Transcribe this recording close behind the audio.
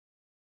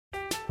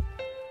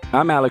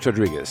I'm Alex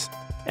Rodriguez.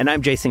 And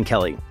I'm Jason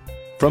Kelly.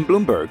 From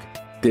Bloomberg,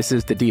 this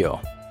is The Deal.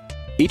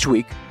 Each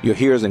week, you'll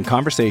hear us in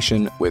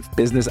conversation with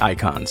business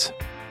icons.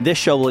 This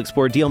show will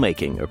explore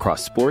deal-making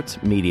across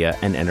sports, media,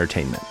 and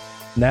entertainment.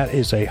 That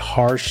is a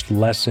harsh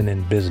lesson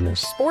in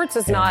business. Sports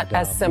is not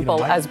as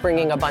simple as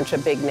bringing a bunch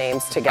of big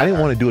names together. I didn't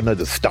want to do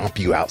another stomp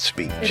you out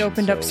speech. It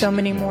opened up so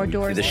many more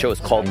doors. The show is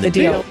called The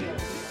Deal.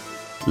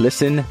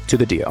 Listen to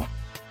The Deal.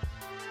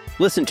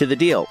 Listen to The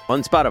Deal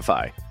on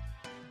Spotify.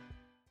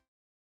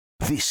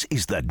 This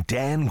is the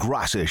Dan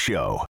Graca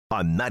Show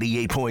on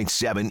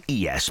 98.7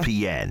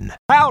 ESPN.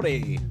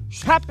 Howdy.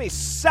 Happy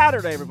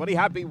Saturday, everybody.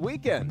 Happy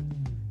weekend.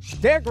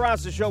 Dan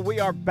Graca Show,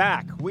 we are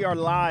back. We are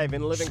live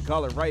in living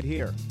color right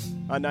here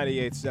on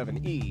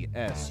 98.7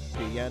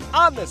 ESPN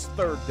on this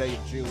third day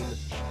of June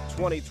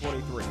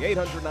 2023.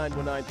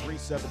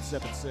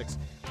 800-919-3776.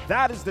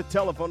 That is the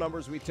telephone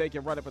numbers. We take you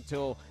right up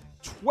until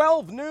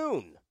 12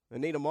 noon.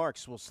 Anita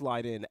Marks will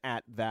slide in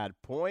at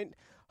that point.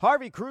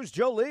 Harvey Cruz,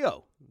 Joe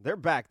Leo, they're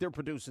back. They're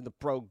producing the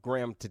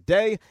program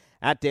today.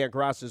 At Dan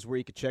Graca is where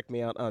you can check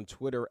me out on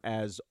Twitter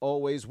as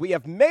always. We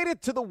have made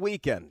it to the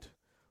weekend.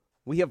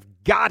 We have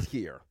got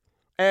here.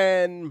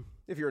 And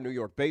if you're a New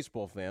York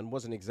baseball fan,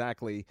 wasn't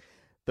exactly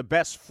the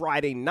best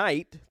Friday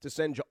night to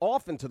send you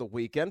off into the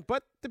weekend.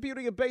 But the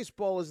beauty of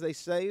baseball, as they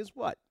say, is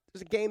what?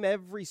 There's a game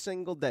every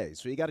single day.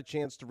 So you got a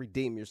chance to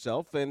redeem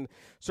yourself. And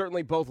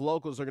certainly both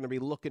locals are going to be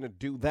looking to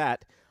do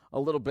that a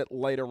little bit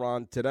later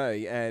on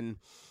today. And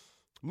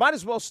might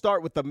as well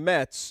start with the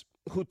Mets,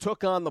 who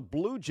took on the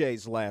Blue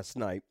Jays last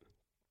night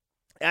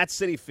at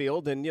Citi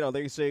Field. And, you know,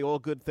 they say all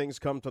good things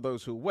come to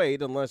those who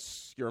wait,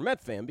 unless you're a Met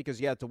fan, because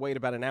you had to wait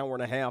about an hour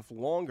and a half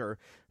longer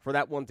for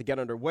that one to get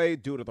underway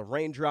due to the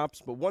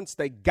raindrops. But once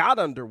they got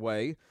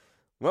underway,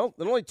 well,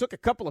 it only took a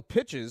couple of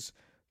pitches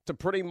to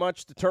pretty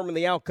much determine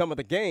the outcome of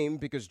the game,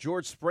 because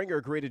George Springer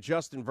greeted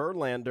Justin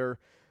Verlander.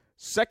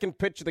 Second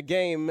pitch of the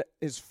game,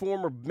 his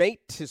former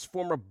mate, his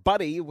former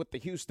buddy with the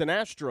Houston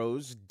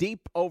Astros,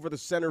 deep over the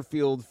center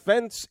field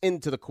fence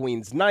into the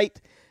Queen's Knight.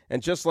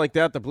 And just like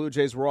that, the Blue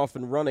Jays were off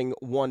and running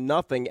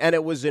 1-0. And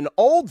it was an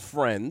old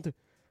friend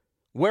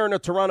wearing a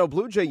Toronto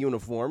Blue Jay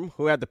uniform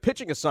who had the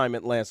pitching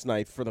assignment last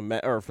night for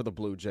the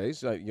Blue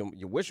Jays.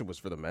 You wish it was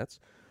for the Mets.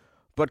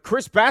 But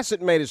Chris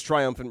Bassett made his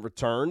triumphant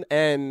return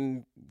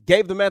and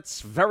gave the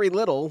Mets very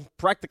little,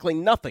 practically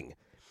nothing.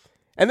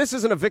 And this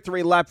isn't a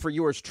victory lap for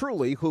yours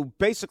truly, who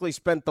basically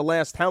spent the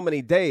last how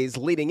many days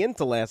leading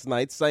into last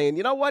night saying,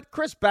 you know what,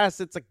 Chris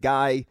Bassett's a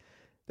guy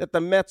that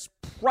the Mets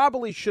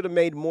probably should have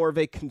made more of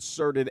a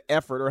concerted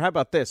effort, or how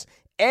about this,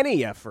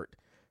 any effort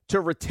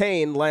to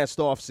retain last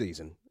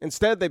offseason.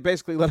 Instead, they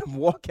basically let him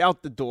walk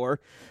out the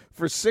door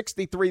for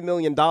 $63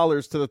 million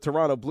to the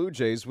Toronto Blue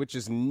Jays, which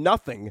is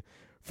nothing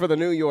for the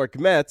New York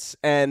Mets,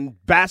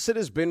 and Bassett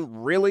has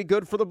been really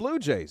good for the Blue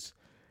Jays.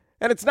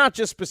 And it's not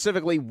just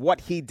specifically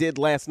what he did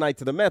last night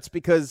to the Mets,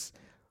 because,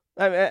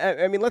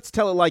 I mean, let's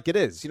tell it like it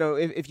is. You know,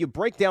 if you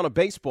break down a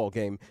baseball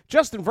game,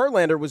 Justin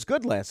Verlander was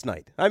good last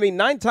night. I mean,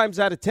 9 times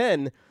out of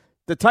 10,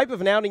 the type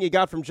of an outing you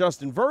got from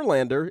Justin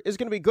Verlander is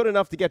going to be good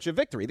enough to get you a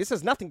victory. This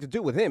has nothing to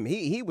do with him.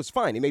 He was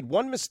fine. He made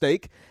one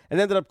mistake and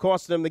ended up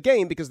costing him the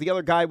game because the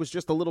other guy was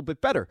just a little bit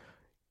better.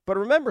 But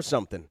remember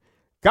something.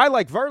 Guy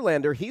like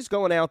Verlander, he's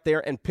going out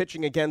there and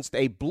pitching against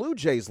a Blue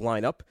Jays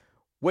lineup,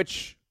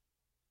 which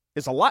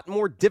is a lot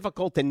more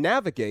difficult to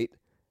navigate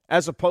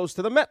as opposed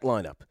to the Met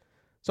lineup.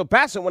 So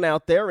Bassett went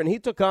out there and he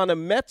took on a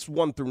Mets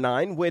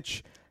 1-9,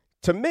 which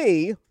to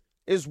me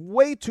is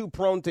way too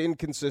prone to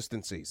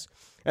inconsistencies.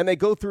 And they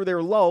go through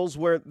their lulls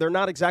where they're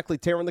not exactly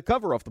tearing the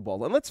cover off the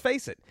ball. And let's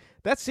face it,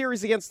 that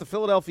series against the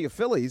Philadelphia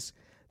Phillies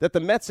that the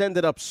Mets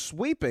ended up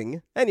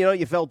sweeping, and, you know,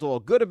 you felt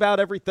all good about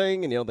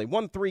everything, and, you know, they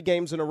won 3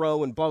 games in a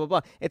row and blah, blah, blah.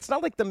 It's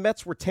not like the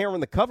Mets were tearing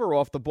the cover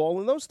off the ball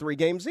in those 3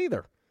 games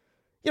either.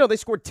 You know, they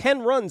scored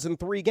 10 runs in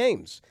 3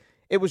 games.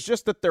 It was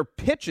just that their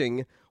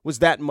pitching was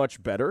that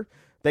much better.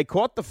 They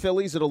caught the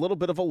Phillies at a little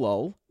bit of a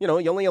lull. You know,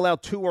 you only allow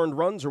 2 earned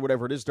runs or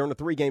whatever it is during a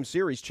 3-game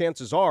series.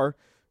 Chances are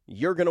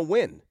you're going to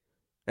win.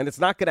 And it's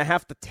not going to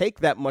have to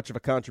take that much of a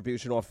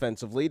contribution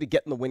offensively to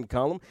get in the win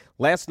column.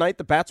 Last night,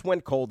 the bats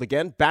went cold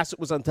again. Bassett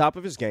was on top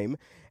of his game,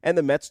 and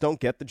the Mets don't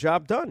get the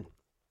job done.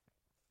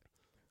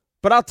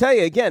 But I'll tell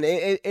you again,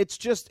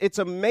 it's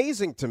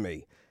amazing to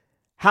me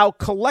how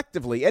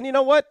collectively, and you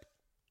know what?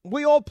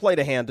 We all played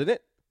a hand in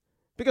it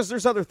because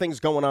there's other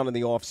things going on in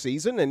the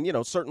offseason, and, you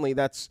know, certainly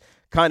that's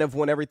kind of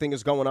when everything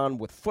is going on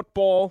with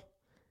football,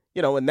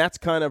 you know, and that's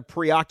kind of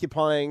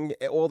preoccupying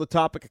all the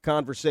topic of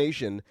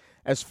conversation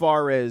as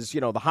far as,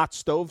 you know, the hot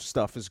stove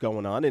stuff is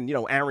going on. And, you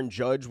know, Aaron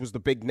Judge was the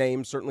big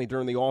name certainly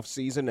during the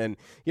offseason. And,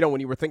 you know, when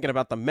you were thinking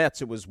about the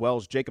Mets, it was, well,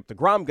 is Jacob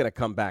deGrom going to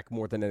come back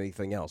more than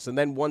anything else? And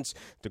then once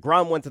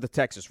deGrom went to the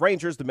Texas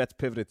Rangers, the Mets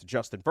pivoted to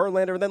Justin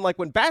Verlander. And then, like,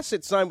 when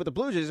Bassett signed with the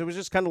Blue Jays, it was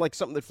just kind of like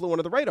something that flew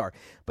under the radar.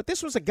 But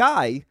this was a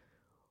guy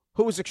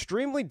who was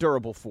extremely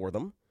durable for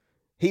them.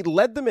 He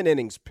led them in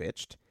innings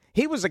pitched.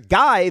 He was a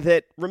guy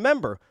that,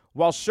 remember,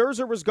 While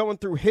Scherzer was going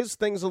through his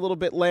things a little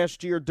bit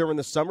last year during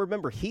the summer,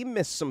 remember, he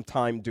missed some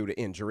time due to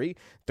injury.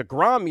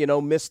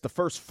 DeGrom, missed the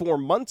first 4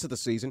 months of the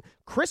season.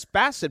 Chris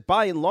Bassett,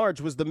 by and large,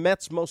 was the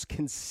Mets' most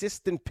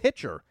consistent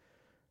pitcher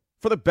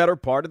for the better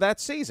part of that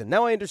season.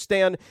 Now I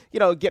understand,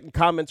 getting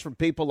comments from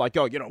people like,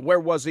 where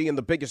was he in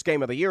the biggest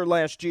game of the year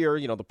last year?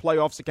 The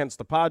playoffs against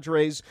the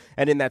Padres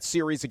and in that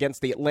series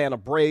against the Atlanta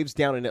Braves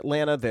down in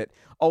Atlanta that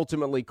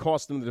ultimately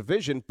cost them the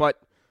division.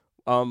 But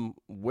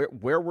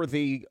where were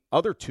the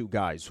other two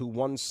guys who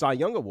won Cy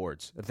Young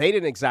Awards? They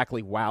didn't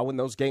exactly wow in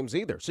those games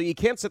either. So you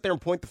can't sit there and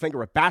point the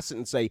finger at Bassett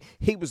and say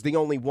he was the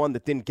only one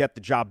that didn't get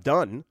the job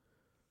done.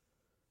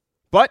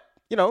 But,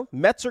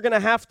 Mets are going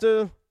to have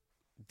to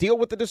deal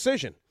with the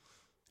decision.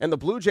 And the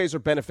Blue Jays are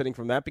benefiting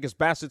from that because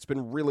Bassett's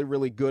been really,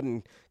 really good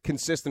and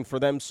consistent for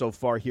them so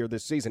far here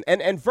this season.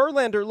 And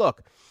Verlander,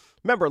 look,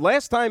 remember,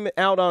 last time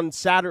out on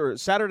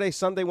Saturday,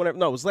 Sunday, it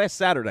was last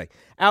Saturday,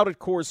 out at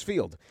Coors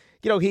Field.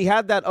 He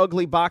had that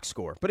ugly box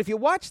score. But if you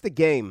watch the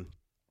game,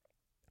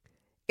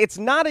 it's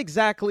not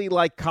exactly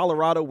like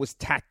Colorado was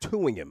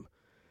tattooing him.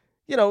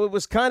 It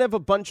was kind of a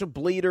bunch of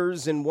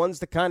bleeders and ones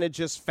that kind of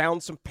just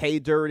found some pay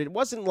dirt. It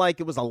wasn't like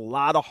it was a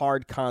lot of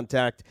hard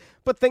contact,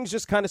 but things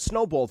just kind of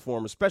snowballed for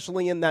him,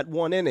 especially in that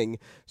one inning.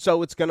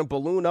 So it's going to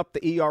balloon up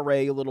the ERA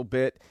a little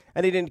bit,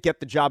 and he didn't get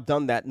the job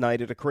done that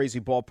night at a crazy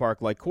ballpark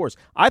like Coors.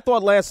 I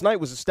thought last night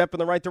was a step in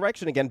the right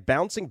direction again,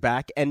 bouncing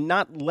back and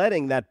not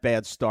letting that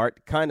bad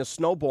start kind of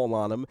snowball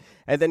on him,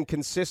 and then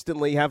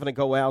consistently having to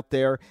go out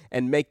there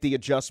and make the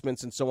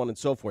adjustments and so on and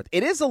so forth.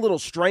 It is a little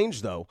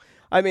strange, though.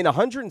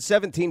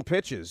 117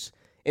 pitches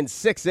in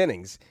 6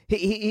 innings.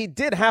 He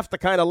did have to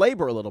kind of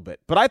labor a little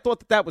bit. But I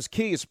thought that was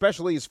key,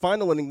 especially his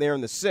final inning there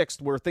in the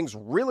 6th where things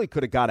really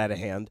could have got out of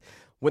hand.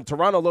 When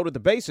Toronto loaded the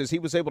bases, he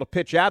was able to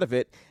pitch out of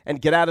it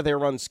and get out of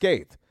there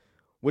unscathed,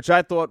 which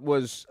I thought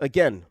was,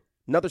 again,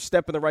 another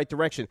step in the right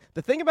direction.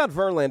 The thing about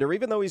Verlander,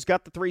 even though he's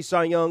got the 3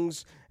 Cy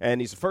Youngs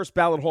and he's a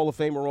first-ballot Hall of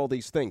Famer, all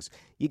these things,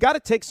 you got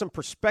to take some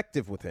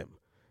perspective with him,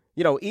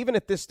 even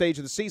at this stage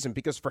of the season,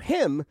 because for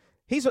him,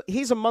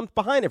 he's a month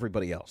behind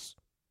everybody else,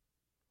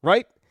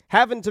 right?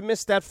 Having to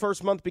miss that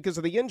first month because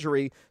of the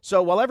injury.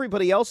 So while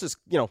everybody else is,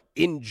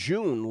 in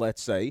June,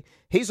 let's say,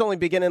 he's only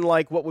beginning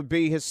like what would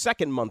be his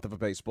second month of a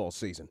baseball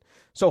season.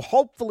 So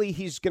hopefully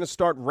he's going to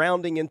start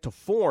rounding into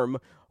form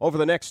over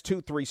the next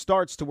 2-3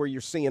 starts to where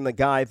you're seeing the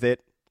guy that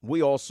we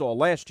all saw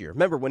last year.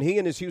 Remember, when he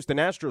and his Houston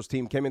Astros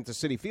team came into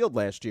Citi Field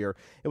last year,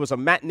 it was a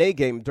matinee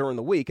game during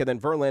the week, and then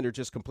Verlander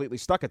just completely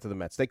stuck it to the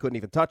Mets. They couldn't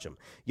even touch him.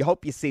 You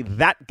hope you see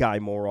that guy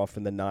more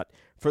often than not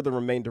for the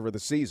remainder of the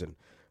season.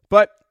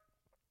 But,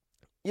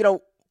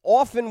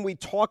 often we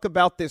talk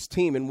about this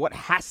team and what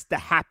has to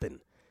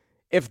happen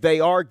if they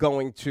are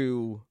going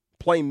to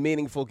play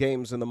meaningful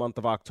games in the month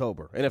of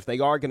October, and if they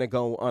are going to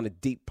go on a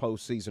deep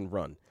postseason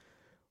run.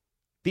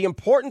 The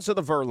importance of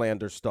the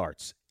Verlander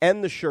starts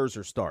and the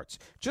Scherzer starts,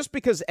 just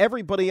because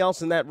everybody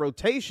else in that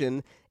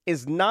rotation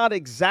is not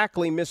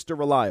exactly Mr.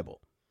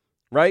 Reliable,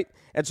 right?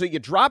 And so you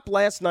drop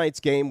last night's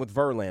game with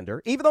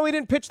Verlander, even though he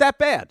didn't pitch that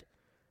bad.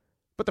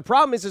 But the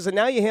problem is that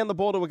now you hand the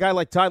ball to a guy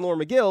like Tyler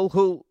McGill,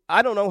 who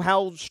I don't know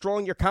how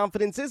strong your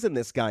confidence is in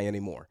this guy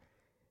anymore.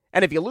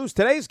 And if you lose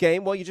today's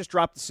game, well, you just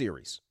drop the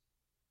series.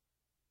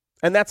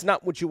 And that's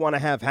not what you want to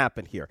have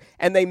happen here.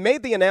 And they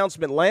made the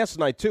announcement last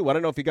night, too. I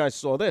don't know if you guys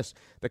saw this.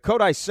 The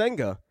Kodai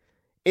Senga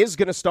is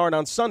going to start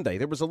on Sunday.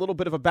 There was a little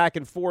bit of a back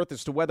and forth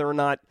as to whether or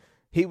not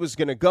he was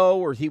going to go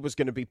or he was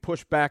going to be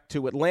pushed back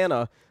to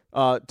Atlanta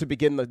to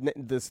begin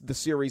the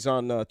series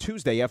on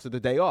Tuesday after the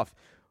day off.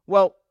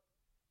 Well,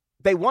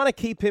 they want to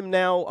keep him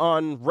now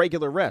on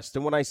regular rest.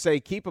 And when I say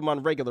keep him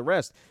on regular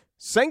rest,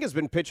 Senga's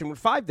been pitching with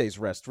 5 days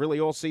rest really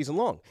all season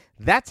long.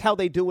 That's how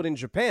they do it in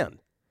Japan.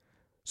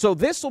 So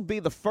this will be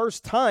the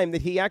first time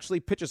that he actually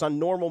pitches on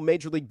normal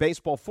Major League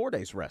Baseball 4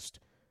 days rest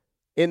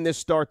in this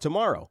start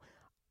tomorrow.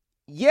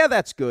 Yeah,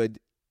 that's good.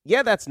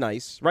 Yeah, that's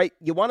nice, right?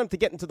 You want him to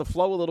get into the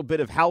flow a little bit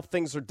of how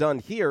things are done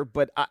here,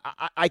 but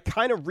I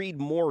kind of read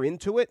more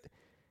into it.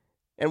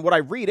 And what I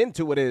read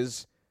into it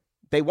is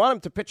they want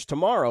him to pitch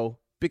tomorrow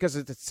because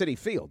it's at Citi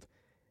Field.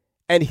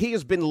 And he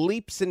has been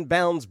leaps and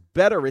bounds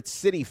better at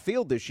Citi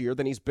Field this year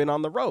than he's been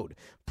on the road.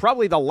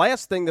 Probably the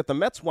last thing that the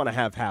Mets want to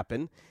have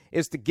happen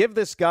is to give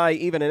this guy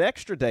even an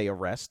extra day of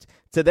rest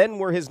to then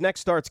where his next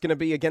start's going to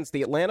be against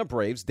the Atlanta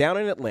Braves down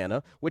in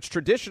Atlanta, which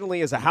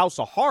traditionally is a house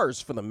of horrors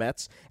for the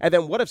Mets. And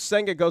then what if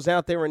Senga goes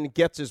out there and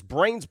gets his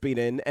brains beat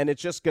in, and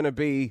it's just going to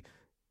be,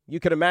 you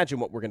can imagine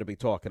what we're going to be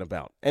talking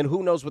about. And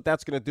who knows what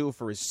that's going to do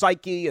for his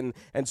psyche and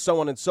so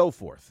on and so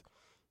forth.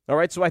 All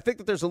right, so I think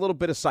that there's a little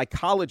bit of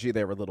psychology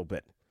there a little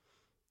bit.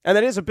 And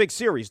that is a big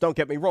series, don't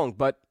get me wrong,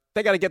 but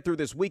they got to get through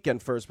this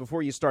weekend first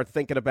before you start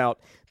thinking about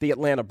the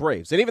Atlanta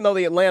Braves. And even though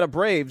the Atlanta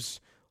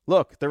Braves,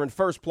 look, they're in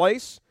first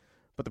place,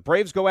 but the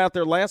Braves go out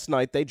there last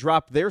night. They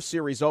dropped their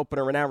series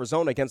opener in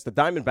Arizona against the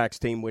Diamondbacks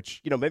team,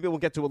 which, maybe we'll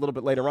get to a little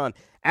bit later on.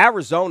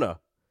 Arizona,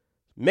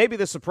 maybe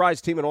the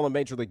surprise team in all of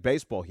Major League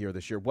Baseball here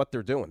this year, what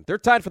they're doing. They're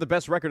tied for the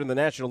best record in the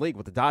National League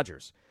with the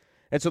Dodgers.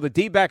 And so the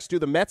D-backs do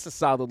the Mets a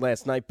solid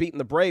last night, beating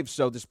the Braves.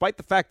 So despite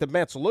the fact the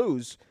Mets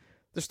lose,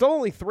 They're still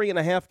only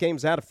 3.5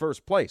 games out of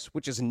first place,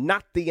 which is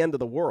not the end of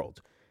the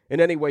world in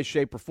any way,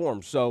 shape, or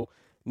form. So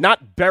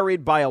not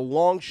buried by a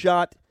long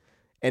shot.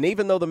 And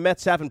even though the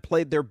Mets haven't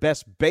played their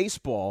best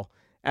baseball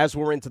as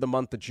we're into the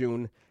month of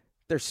June,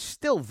 they're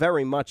still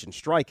very much in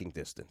striking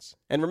distance.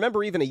 And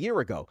remember, even a year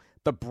ago,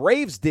 the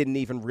Braves didn't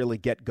even really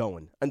get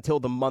going until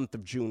the month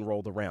of June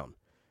rolled around,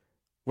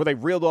 where they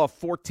reeled off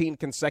 14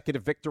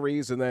 consecutive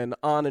victories and then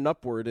on and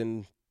upward,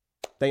 and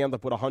they end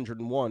up with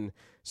 101,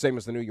 same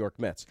as the New York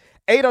Mets.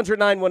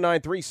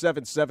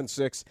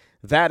 800-919-3776.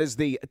 That is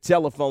the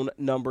telephone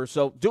number.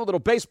 So do a little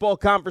baseball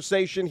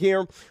conversation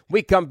here.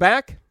 We come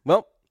back.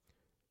 Well,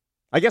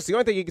 I guess the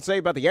only thing you can say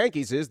about the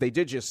Yankees is they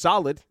did you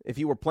solid if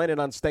you were planning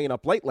on staying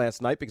up late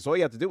last night, because all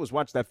you had to do was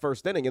watch that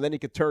first inning, and then you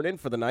could turn in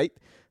for the night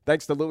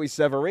thanks to Luis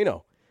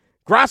Severino.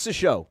 Graca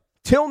Show,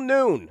 till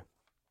noon,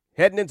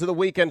 heading into the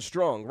weekend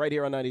strong, right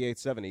here on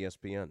 98.7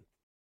 ESPN.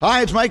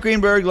 Hi, it's Mike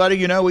Greenberg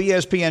letting you know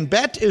ESPN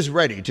Bet is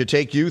ready to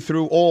take you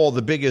through all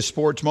the biggest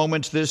sports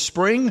moments this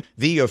spring.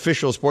 The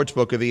official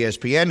sportsbook of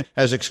ESPN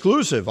has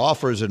exclusive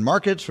offers and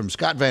markets from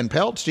Scott Van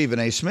Pelt, Stephen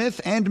A. Smith,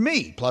 and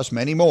me, plus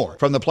many more.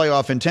 From the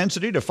playoff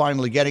intensity to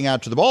finally getting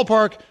out to the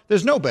ballpark,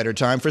 there's no better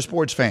time for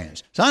sports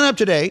fans. Sign up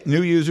today.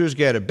 New users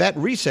get a bet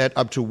reset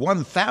up to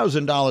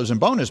 $1,000 in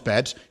bonus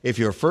bets if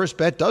your first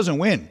bet doesn't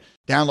win.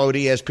 Download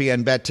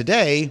ESPN Bet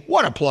today.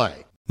 What a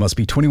play. Must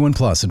be 21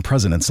 plus and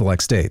present in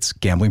select states.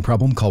 Gambling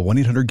problem? Call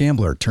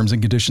 1-800-GAMBLER. Terms and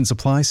conditions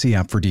apply. See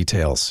app for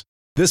details.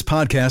 This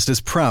podcast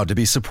is proud to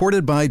be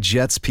supported by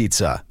Jets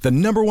Pizza, the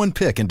 #1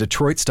 pick in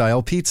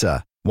Detroit-style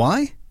pizza.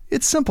 Why?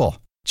 It's simple.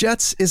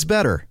 Jets is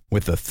better.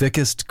 With the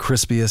thickest,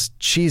 crispiest,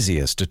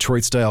 cheesiest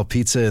Detroit-style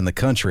pizza in the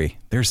country,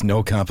 there's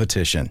no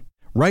competition.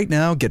 Right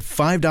now, get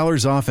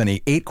 $5 off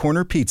any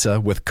 8-corner pizza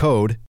with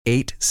code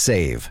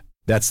 8SAVE.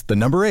 That's the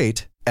number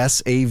 8,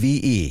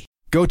 SAVE.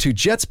 Go to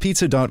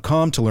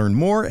jetspizza.com to learn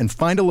more and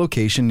find a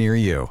location near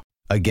you.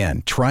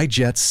 Again, try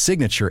Jet's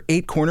signature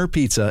 8-corner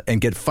pizza and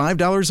get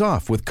 $5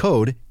 off with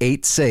code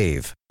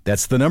 8SAVE.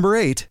 That's the number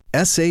 8,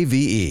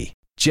 SAVE.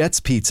 Jet's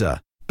Pizza.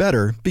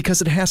 Better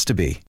because it has to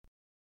be.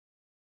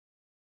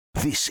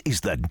 This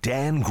is the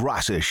Dan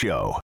Graca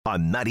Show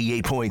on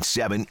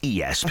 98.7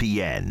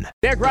 ESPN.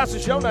 Dan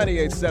Graca Show,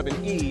 98.7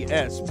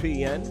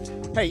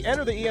 ESPN. Hey,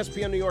 enter the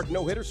ESPN New York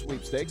no-hitter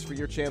sweepstakes for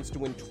your chance to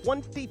win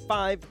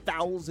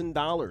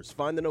 $25,000.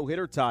 Find the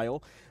no-hitter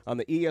tile on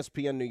the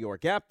ESPN New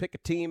York app, pick a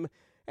team,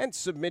 and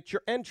submit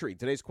your entry.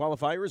 Today's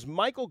qualifier is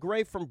Michael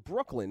Gray from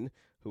Brooklyn,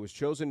 who has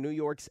chosen New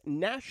York's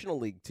National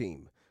League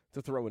team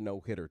to throw a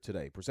no-hitter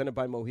today. Presented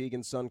by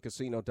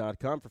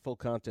MoheganSunCasino.com. For full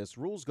contest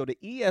rules, go to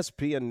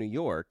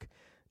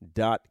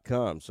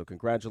ESPNNewYork.com. So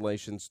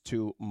congratulations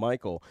to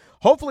Michael.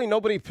 Hopefully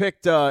nobody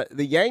picked the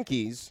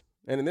Yankees,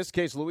 and in this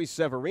case Luis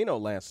Severino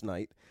last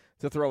night,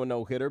 to throw a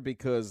no-hitter,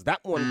 because that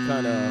one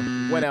kind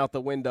of went out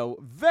the window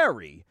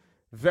very,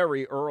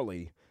 very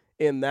early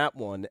in that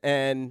one.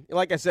 And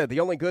like I said, the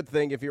only good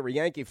thing if you're a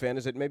Yankee fan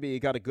is that maybe you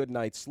got a good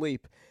night's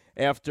sleep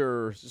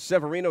after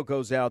Severino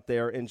goes out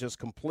there and just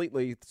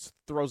completely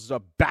throws a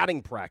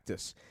batting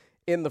practice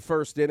in the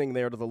first inning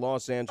there to the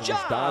Los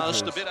Angeles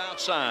Dodgers. Just a bit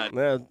outside.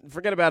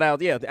 Forget about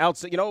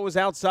outside. You know what was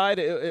outside?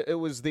 It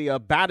was the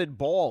batted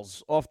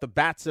balls off the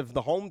bats of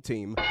the home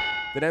team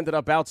that ended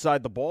up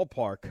outside the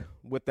ballpark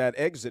with that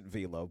exit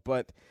velo.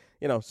 But,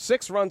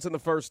 6 runs in the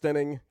first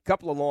inning, a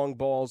couple of long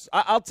balls.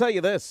 I'll tell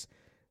you this.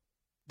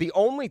 The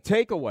only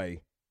takeaway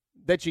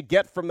that you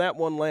get from that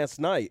one last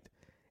night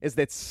is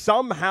that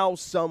somehow,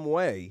 some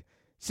way,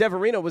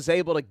 Severino was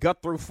able to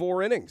gut through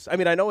 4 innings. I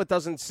mean, I know it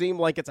doesn't seem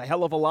like it's a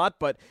hell of a lot,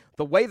 but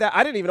the way that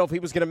I didn't even know if he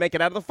was going to make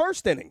it out of the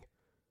first inning,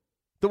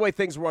 the way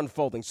things were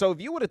unfolding. So if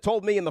you would have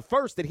told me in the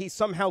first that he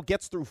somehow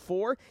gets through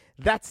 4,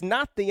 that's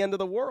not the end of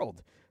the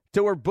world.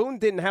 To where Boone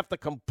didn't have to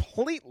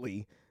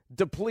completely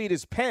deplete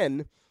his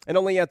pen and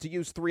only had to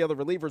use 3 other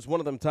relievers, one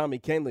of them Tommy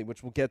Kahnle,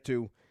 which we'll get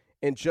to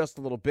in just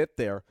a little bit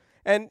there.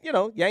 And,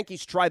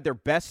 Yankees tried their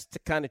best to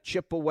kind of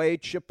chip away,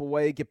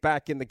 get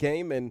back in the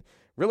game. And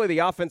really the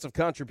offensive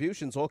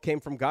contributions all came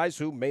from guys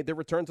who made their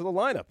return to the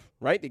lineup,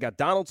 right? You got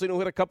Donaldson, who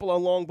hit a couple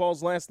of long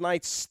balls last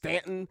night.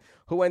 Stanton,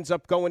 who ends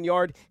up going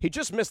yard. He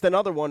just missed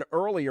another one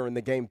earlier in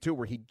the game, too,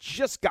 where he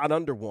just got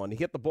under one. He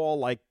hit the ball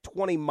like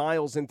 20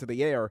 miles into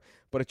the air,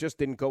 but it just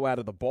didn't go out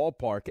of the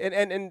ballpark.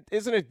 And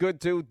isn't it good,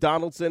 too,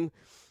 Donaldson?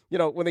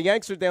 When the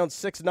Yanks are down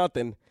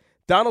 6-0,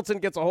 Donaldson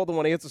gets a hold of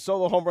one. He hits a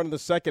solo home run in the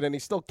second, and he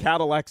still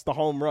Cadillacs the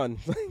home run.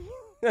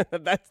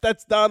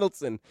 That's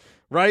Donaldson,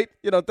 right?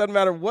 It doesn't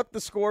matter what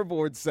the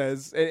scoreboard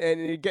says,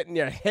 and you're getting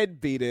your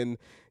head beat in.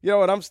 You know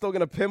what? I'm still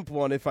going to pimp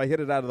one if I hit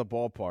it out of the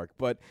ballpark.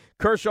 But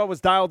Kershaw was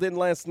dialed in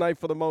last night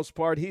for the most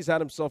part. He's had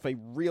himself a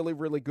really,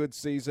 really good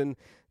season.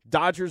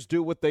 Dodgers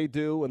do what they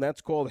do, and that's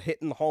called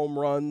hitting home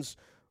runs.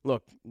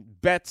 Look,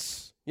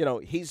 Betts,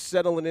 he's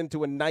settling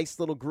into a nice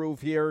little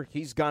groove here.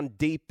 He's gone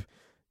deep,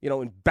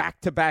 in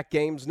back-to-back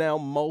games now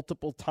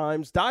multiple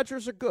times.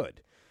 Dodgers are good,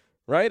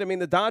 right? I mean,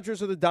 the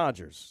Dodgers are the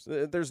Dodgers.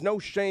 There's no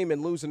shame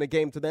in losing a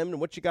game to them, and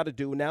what you got to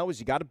do now is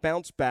you got to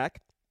bounce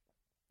back.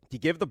 You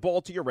give the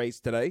ball to your ace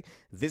today.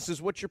 This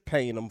is what you're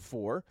paying them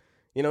for.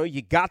 You know,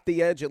 you got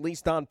the edge, at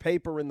least on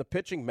paper, in the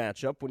pitching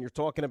matchup when you're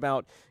talking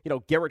about,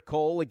 Garrett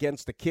Cole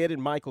against the kid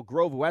and Michael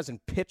Grove, who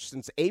hasn't pitched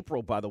since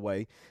April, by the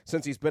way,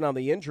 since he's been on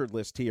the injured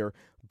list here.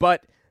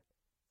 But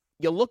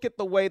you look at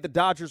the way the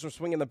Dodgers were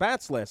swinging the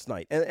bats last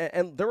night,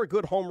 and they're a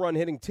good home run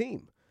hitting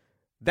team.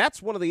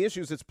 That's one of the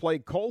issues that's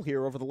plagued Cole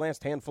here over the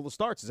last handful of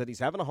starts, is that he's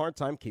having a hard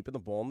time keeping the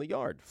ball in the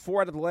yard.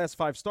 4 out of the last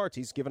 5 starts,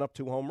 he's given up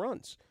 2 home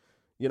runs.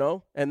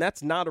 And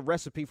that's not a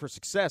recipe for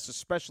success,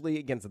 especially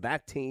against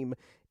that team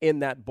in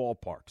that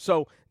ballpark.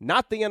 So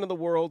not the end of the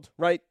world,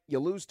 right? You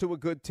lose to a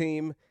good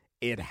team.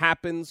 It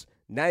happens.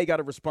 Now you got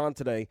to respond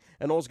today.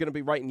 And all's going to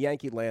be right in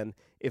Yankee land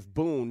if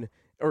Cole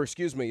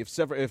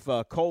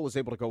is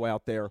able to go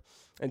out there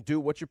and do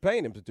what you're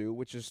paying him to do,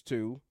 which is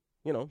to,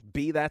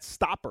 be that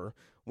stopper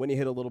when you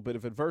hit a little bit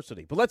of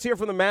adversity. But let's hear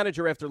from the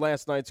manager after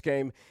last night's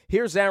game.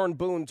 Here's Aaron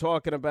Boone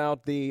talking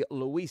about the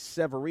Luis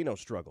Severino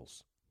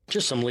struggles.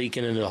 Just some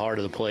leaking into the heart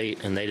of the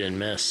plate, and they didn't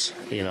miss.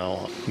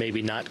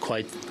 Maybe not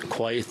quite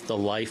the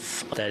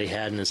life that he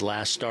had in his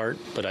last start,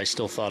 but I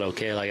still thought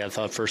okay. Like I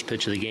thought, first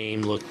pitch of the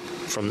game looked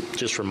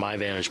from my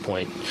vantage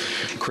point,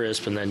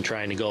 crisp, and then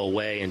trying to go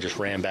away and just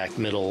ran back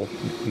middle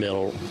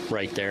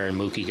right there, and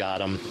Mookie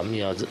got him.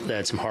 They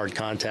had some hard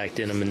contact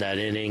in him in that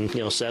inning.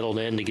 Settled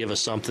in to give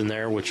us something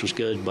there, which was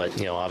good, but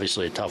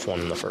obviously a tough one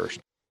in the first.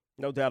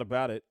 No doubt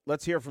about it.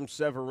 Let's hear from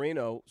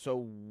Severino. So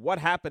what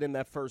happened in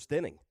that first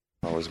inning?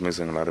 I was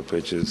missing a lot of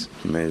pitches,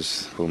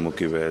 missed who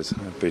Mookie Betts,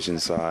 pitching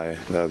side.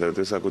 They're a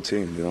good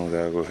team,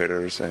 they're good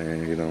hitters,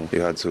 and, you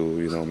had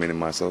to,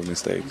 minimize those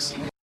mistakes.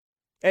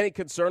 Any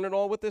concern at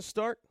all with this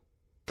start?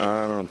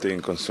 I don't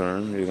think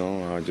concern,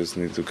 I just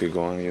need to keep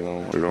going,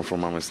 learn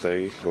from my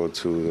mistake, go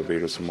to the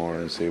videos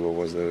tomorrow and see what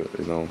was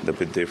the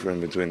bit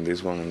different between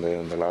this one and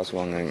the last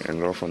one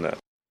and learn from that.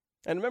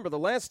 And remember, the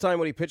last time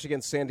when he pitched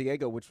against San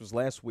Diego, which was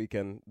last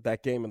weekend,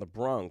 that game in the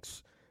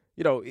Bronx,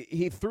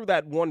 he threw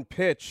that one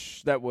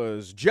pitch that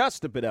was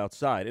just a bit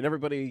outside, and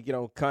everybody,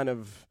 kind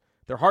of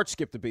their heart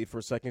skipped a beat for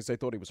a second because they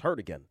thought he was hurt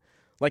again.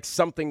 Like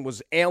something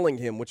was ailing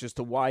him, which is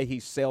to why he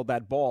sailed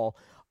that ball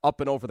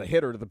up and over the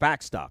hitter to the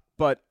backstop.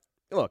 But,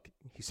 look,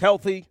 he's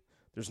healthy.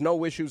 There's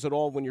no issues at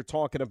all when you're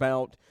talking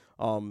about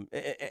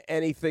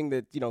anything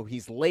that,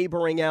 he's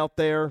laboring out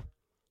there.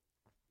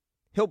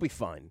 He'll be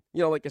fine.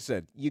 Like I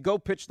said, you go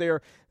pitch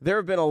there. There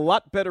have been a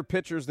lot better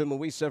pitchers than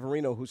Luis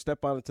Severino who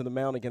step onto the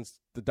mound against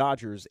the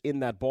Dodgers in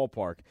that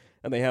ballpark,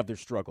 and they have their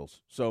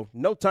struggles. So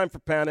no time for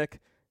panic.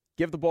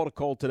 Give the ball to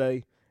Cole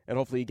today, and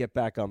hopefully you get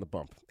back on the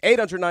bump.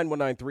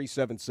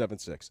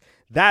 800-919-3776.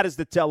 That is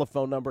the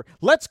telephone number.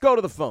 Let's go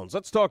to the phones.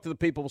 Let's talk to the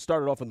people. We'll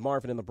start it off with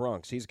Marvin in the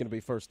Bronx. He's going to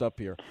be first up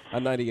here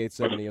on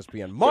 98.7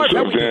 ESPN. Marv,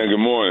 how we doing? Good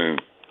morning.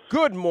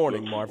 Good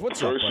morning, Marv.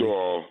 What's up, buddy? First of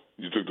all,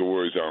 you took the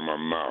words out of my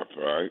mouth,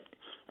 all right?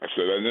 I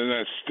said, and then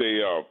that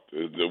stay up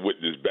with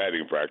this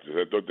batting practice.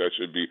 I thought that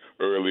should be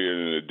earlier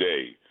in the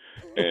day.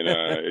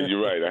 And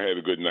you're right. I had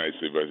a good night's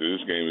sleep. I said,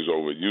 this game is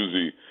over.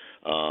 Usually,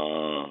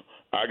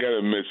 I got to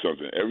admit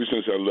something. Ever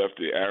since I left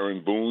the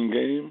Aaron Boone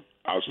game,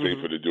 I'll stay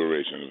for the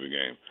duration of the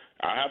game.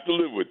 I have to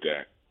live with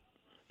that.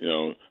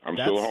 I'm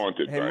still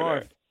haunted by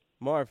that.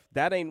 Marv,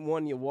 that ain't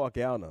one you walk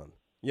out on.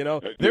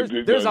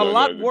 There's a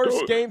lot worse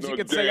games you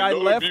could say I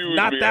left.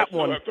 Not that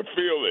one. I still have to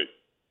feel it.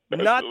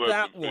 Not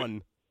that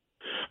one.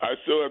 I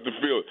still have to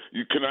feel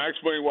it. Can I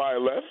explain why I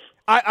left?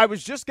 I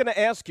was just going to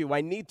ask you.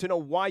 I need to know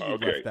why you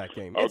left that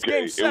game. It's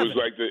game 7.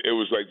 It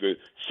was like the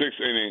 6th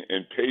inning,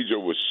 and Pedro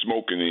was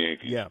smoking the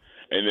Yankees. Yeah,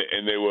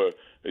 and they were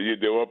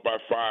up by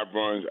 5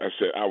 runs. I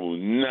said, I will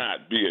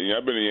not be here.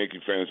 I've been a Yankee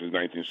fan since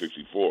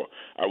 1964.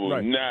 I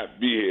will not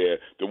be here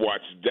to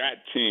watch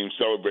that team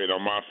celebrate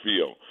on my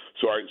field.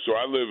 So I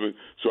don't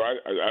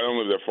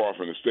live that far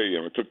from the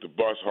stadium. I took the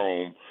bus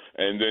home,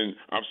 and then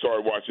I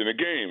started watching the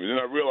game. And then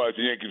I realized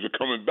the Yankees were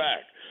coming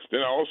back. Then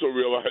I also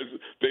realized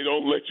they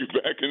don't let you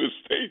back in the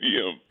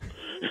stadium.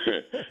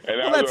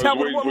 Well, that's how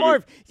it works,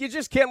 Marv. You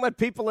just can't let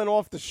people in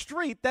off the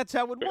street. That's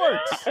how it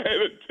works. I had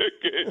a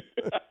ticket.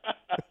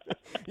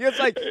 It's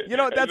like,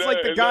 that's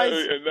like the guys.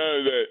 And none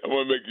of that. I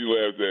want to make you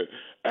laugh there.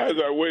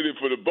 As I waited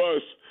for the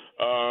bus,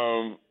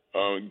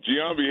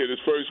 Giambi hit his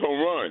first home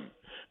run.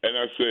 And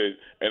I said,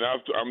 and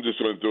I'm just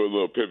going to do a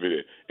little pivot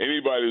here.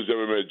 Anybody who's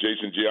ever met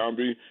Jason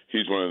Giambi,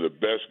 he's one of the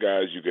best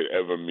guys you could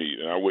ever meet.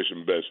 And I wish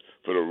him best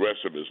for the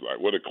rest of his life.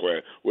 What a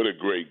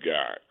great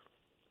guy.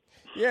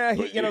 Yeah,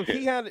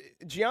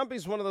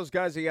 Giambi's one of those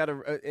guys. He had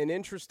an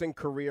interesting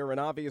career, and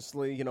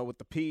obviously, with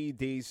the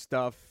PED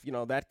stuff,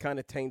 that kind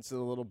of taints it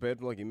a little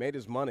bit. Look, he made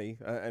his money.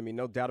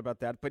 No doubt about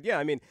that. But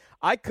yeah,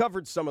 I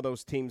covered some of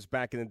those teams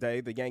back in the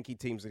day, the Yankee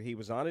teams that he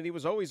was on, and he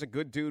was always a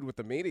good dude with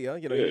the media.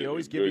 He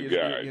always give you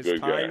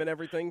his time and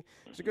everything.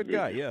 He's a good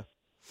guy. Yeah.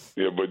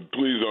 Yeah, but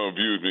please don't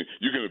abuse me.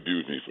 You can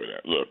abuse me for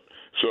that. Look.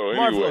 So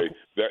Marv, anyway,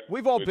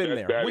 we've all been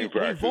there.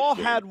 We've all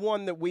had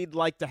one that we'd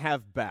like to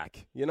have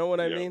back. You know what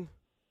I mean?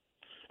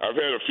 I've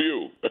had a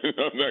few.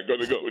 I'm not going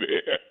to go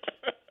there.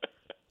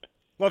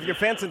 Well, if you're a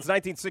fan since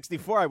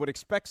 1964, I would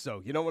expect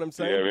so. You know what I'm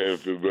saying? Yeah,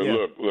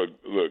 but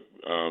look,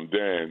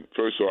 Dan,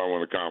 first of all, I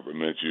want to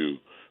compliment you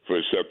for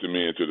accepting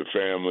me into the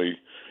family.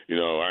 You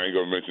know, I ain't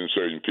going to mention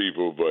certain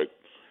people, but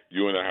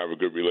you and I have a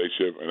good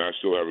relationship, and I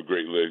still have a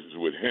great relationship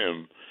with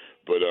him.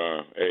 But,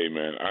 hey,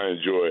 man, I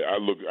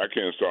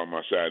can't start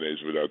my Saturdays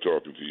without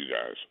talking to you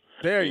guys.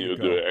 There and you you'll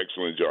go. do an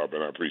excellent job,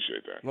 and I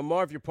appreciate that. Well,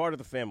 Marv, you're part of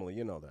the family.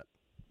 You know that.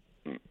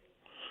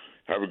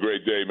 Have a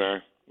great day,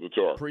 man. We'll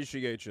talk.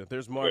 Appreciate you.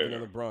 There's Marvin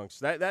in the Bronx.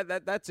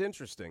 That's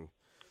interesting.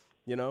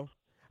 You know,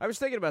 I was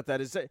thinking about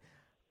that.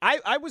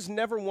 I was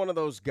never one of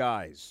those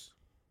guys.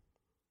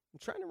 I'm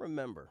trying to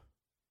remember.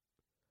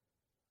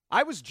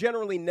 I was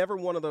generally never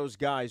one of those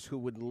guys who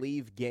would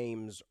leave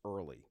games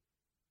early.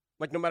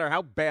 Like, no matter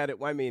how bad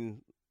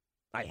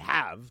I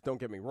have, don't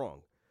get me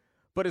wrong.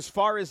 But as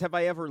far as have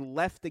I ever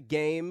left a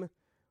game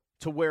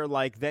to where,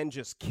 like, then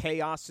just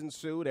chaos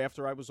ensued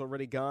after I was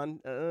already gone?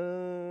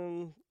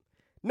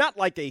 Not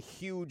like a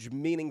huge,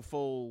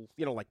 meaningful,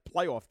 like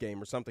playoff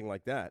game or something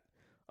like that.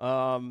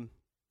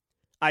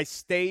 I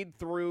stayed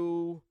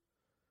through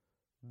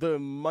the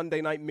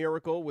Monday Night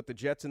Miracle with the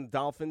Jets and the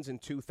Dolphins in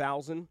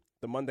 2000,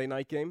 the Monday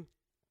night game,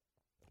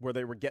 where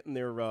they were getting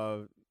their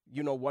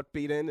you-know-what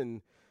beat in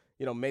and,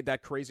 made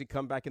that crazy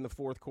comeback in the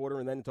fourth quarter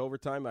and then into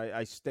overtime.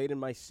 I stayed in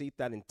my seat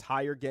that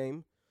entire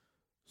game,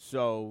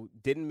 so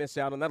didn't miss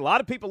out on that. A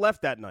lot of people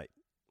left that night.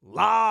 A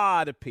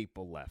lot of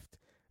people left.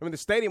 I mean, the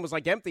stadium was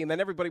like empty, and then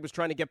everybody was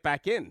trying to get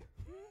back in.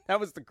 That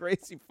was the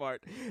crazy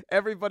part.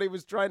 Everybody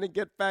was trying to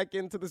get back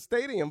into the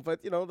stadium, but,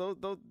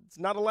 it's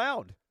not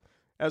allowed,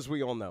 as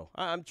we all know.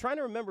 I'm trying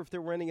to remember if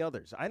there were any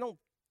others. I don't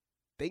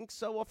think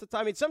so off the top.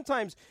 I mean,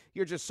 sometimes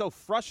you're just so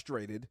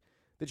frustrated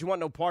that you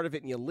want no part of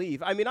it and you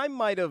leave. I mean, I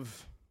might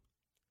have,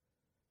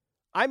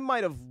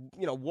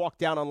 walked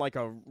down on like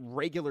a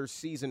regular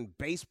season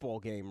baseball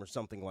game or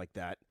something like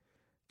that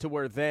to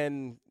where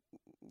then,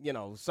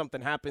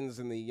 something happens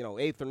in the,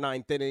 8th or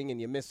 9th inning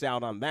and you miss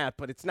out on that.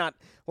 But it's not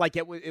like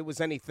it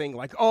was anything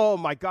like, oh,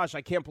 my gosh,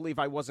 I can't believe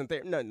I wasn't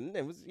there. No,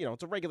 it was,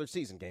 it's a regular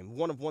season game,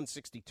 1 of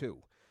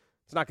 162.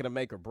 It's not going to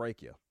make or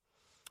break you.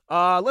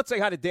 Let's say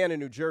hi to Dan in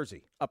New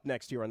Jersey, up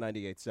next here on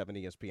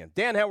 98.7 ESPN.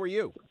 Dan, how are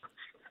you?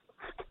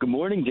 Good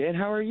morning, Dan.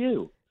 How are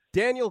you?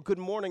 Daniel, good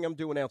morning. I'm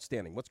doing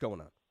outstanding. What's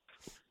going on?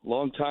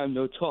 Long time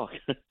no talk.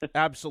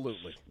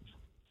 Absolutely.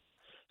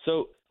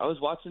 So I was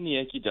watching the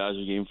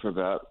Yankee-Dodger game for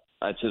about,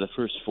 I'd say, the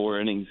first 4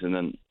 innings, and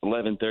then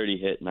 11:30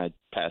 hit, and I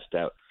passed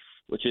out,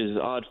 which is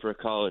odd for a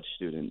college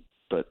student,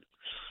 but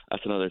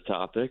that's another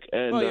topic.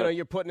 And, well,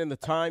 you're putting in the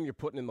time, you're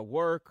putting in the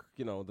work,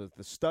 the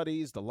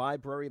studies, the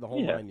library, the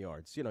whole 9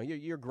 yards.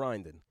 You're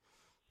grinding.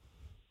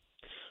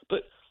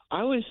 But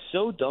I was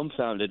so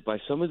dumbfounded by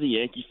some of the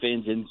Yankee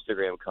fans'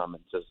 Instagram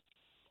comments as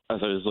I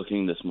was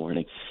looking this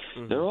morning.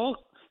 Mm-hmm. They're all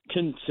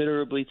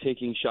considerably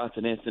taking shots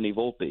at Anthony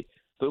Volpe.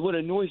 But what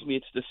annoys me,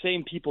 it's the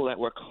same people that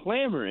were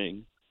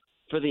clamoring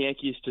for the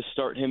Yankees to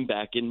start him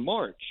back in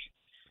March.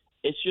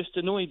 It's just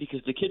annoying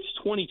because the kid's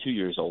 22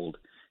 years old.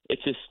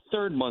 It's his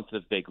 3rd month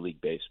of big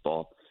league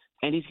baseball,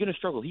 and he's going to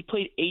struggle. He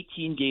played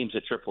 18 games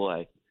at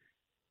AAA.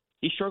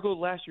 He struggled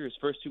last year his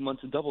first 2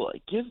 months in AA.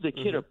 Give the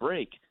kid a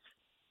break.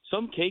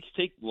 Some cakes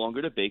take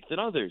longer to bake than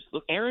others.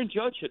 Look, Aaron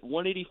Judge hit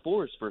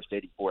 184 his first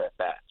 84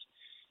 at-bats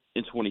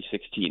in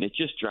 2016. It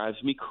just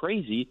drives me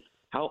crazy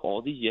how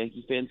all these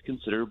Yankee fans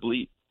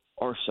considerably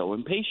are so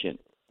impatient.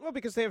 Well,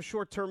 because they have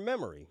short-term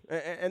memory,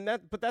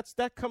 but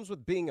that comes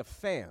with being a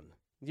fan.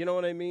 You know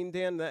what I mean,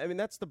 Dan? I mean,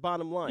 that's the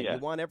bottom line. Yeah.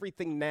 You want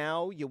everything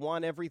now. You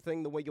want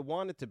everything the way you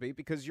want it to be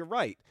because you're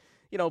right.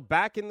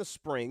 Back in the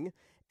spring,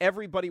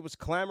 everybody was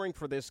clamoring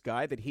for this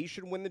guy, that he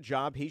should win the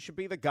job. He should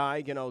be the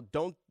guy.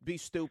 Don't be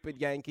stupid,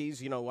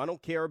 Yankees. I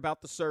don't care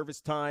about the service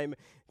time.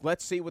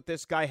 Let's see what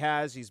this guy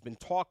has. He's been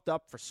talked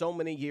up for so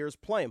many years.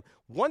 Play him.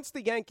 Once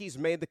the Yankees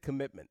made the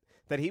commitment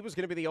that he was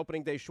going to be the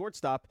opening day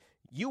shortstop,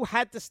 you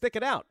had to stick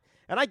it out.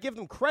 And I give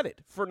them credit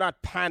for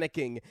not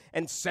panicking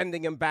and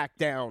sending him back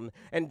down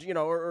and,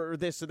 or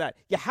this or that.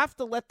 You have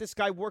to let this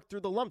guy work through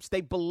the lumps.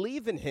 They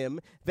believe in him.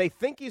 They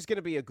think he's going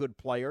to be a good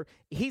player.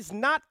 He's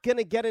not going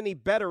to get any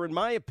better, in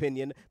my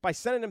opinion, by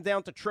sending him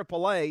down to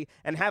AAA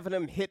and having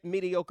him hit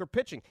mediocre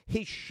pitching.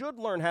 He should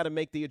learn how to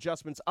make the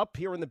adjustments up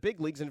here in the big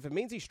leagues. And if it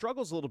means he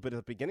struggles a little bit at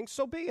the beginning,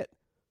 so be it.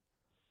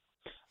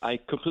 I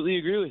completely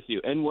agree with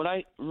you. And what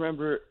I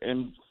remember,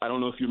 and I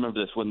don't know if you remember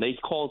this, when they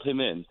called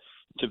him in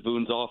to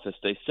Boone's office,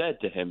 they said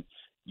to him,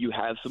 you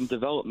have some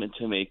development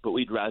to make, but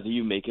we'd rather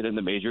you make it in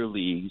the major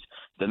leagues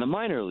than the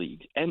minor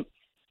leagues. And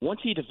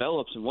once he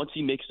develops and once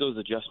he makes those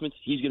adjustments,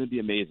 he's going to be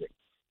amazing.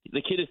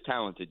 The kid is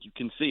talented. You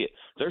can see it.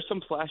 There's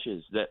some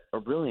flashes that are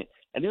brilliant.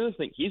 And the other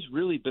thing, he's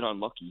really been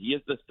unlucky. He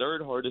has the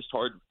 3rd hardest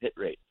hard hit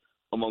rate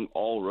among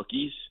all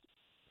rookies.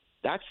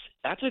 That's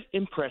an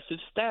impressive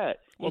stat.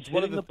 Well, it's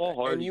hitting the ball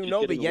hard. And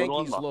the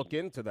Yankees look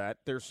into that.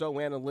 They're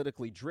so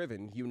analytically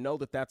driven.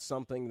 That's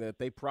something that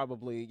they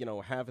probably,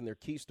 have in their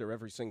keister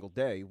every single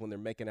day when they're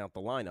making out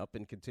the lineup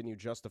and continue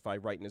to justify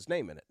writing his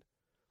name in it.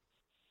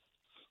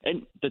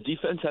 And the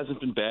defense hasn't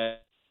been bad,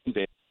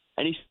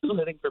 and he's still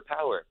hitting for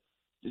power.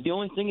 The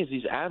only thing is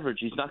he's average.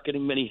 He's not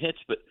getting many hits,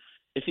 but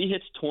if he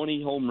hits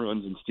 20 home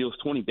runs and steals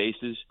 20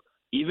 bases,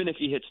 even if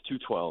he hits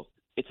 212,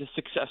 it's a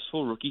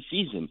successful rookie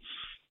season.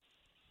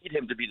 need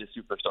him to be the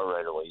superstar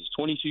right away. He's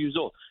 22 years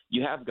old.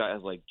 You have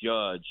guys like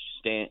Judge,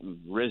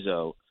 Stanton,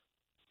 Rizzo,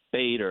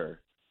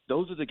 Bader.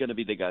 Those are going to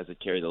be the guys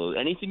that carry the load.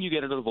 Anything you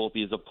get out of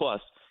Volpe is a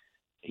plus.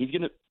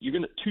 You're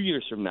gonna 2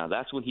 years from now.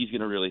 That's when he's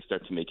gonna really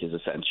start to make his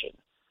ascension.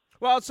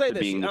 Well, I'll say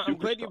this.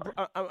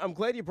 I'm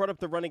glad you brought up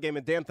the running game.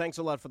 And, Dan, thanks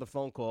a lot for the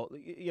phone call.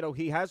 You know,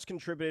 he has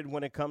contributed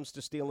when it comes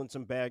to stealing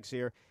some bags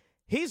here.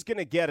 He's going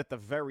to get at the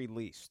very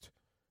least,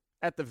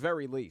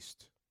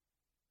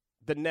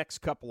 the next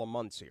couple of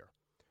months here.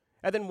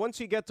 And then once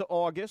you get to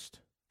August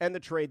and the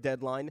trade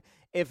deadline,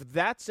 if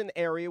that's an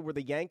area where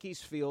the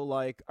Yankees feel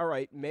like, all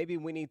right, maybe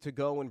we need to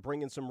go and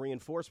bring in some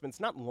reinforcements,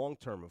 not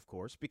long-term, of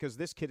course, because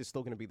this kid is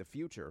still going to be the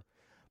future,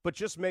 but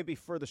just maybe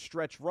for the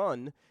stretch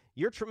run,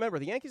 remember,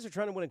 the Yankees are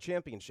trying to win a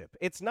championship.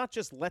 It's not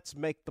just let's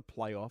make the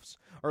playoffs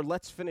or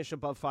let's finish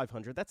above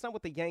 500. That's not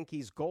what the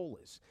Yankees' goal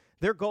is.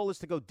 Their goal is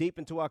to go deep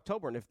into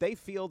October, and if they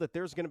feel that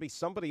there's going to be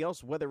somebody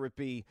else, whether it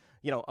be,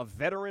 a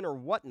veteran or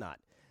whatnot,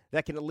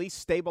 that can at least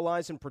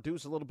stabilize and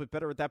produce a little bit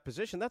better at that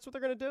position, that's what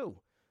they're going to do.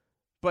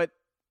 But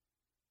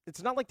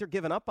it's not like they're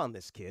giving up on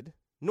this kid,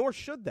 nor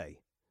should they.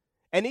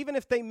 And even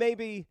if they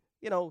maybe,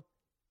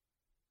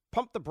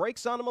 pump the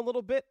brakes on him a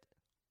little bit,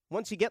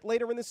 once you get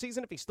later in the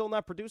season, if he's still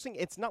not producing,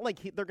 it's not like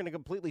they're going to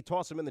completely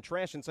toss him in the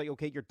trash and say,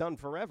 okay, you're done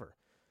forever,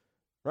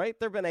 right?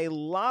 There have been a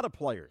lot of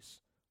players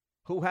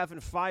who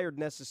haven't fired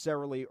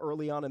necessarily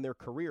early on in their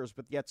careers,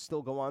 but yet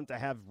still go on to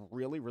have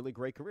really, really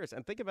great careers.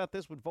 And think about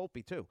this with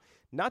Volpe, too.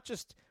 Not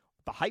just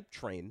the hype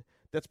train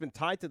that's been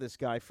tied to this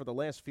guy for the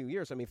last few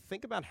years. I mean,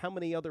 think about how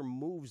many other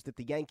moves that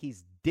the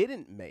Yankees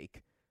didn't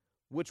make,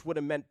 which would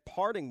have meant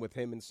parting with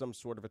him in some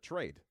sort of a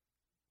trade.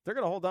 They're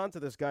going to hold on to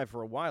this guy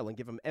for a while and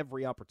give him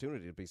every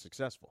opportunity to be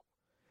successful.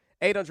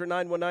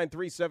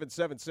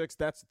 800-919-3776,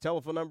 that's the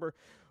telephone number.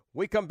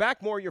 We come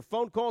back, more of your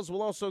phone calls.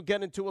 We'll also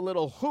get into a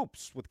little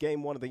hoops with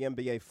Game 1 of the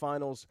NBA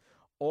Finals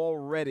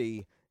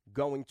already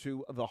going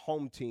to the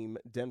home team,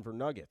 Denver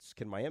Nuggets.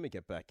 Can Miami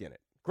get back in it?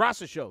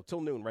 Grassa Show,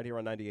 till noon, right here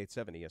on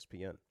 98.7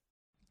 ESPN.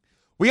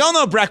 We all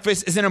know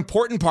breakfast is an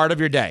important part of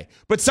your day,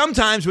 but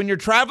sometimes when you're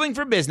traveling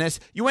for business,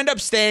 you end up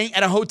staying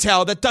at a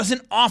hotel that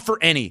doesn't offer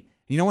any.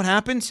 You know what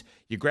happens?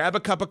 You grab a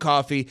cup of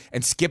coffee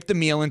and skip the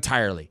meal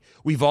entirely.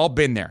 We've all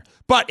been there.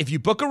 But if you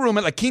book a room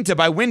at La Quinta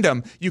by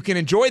Wyndham, you can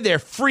enjoy their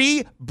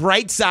free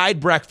Bright Side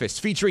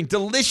breakfast featuring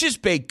delicious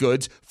baked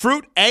goods,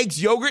 fruit,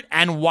 eggs, yogurt,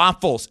 and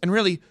waffles. And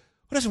really,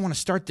 who doesn't want to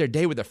start their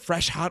day with a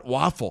fresh hot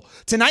waffle?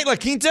 Tonight, La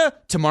Quinta,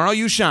 tomorrow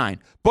you shine.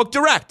 Book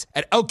direct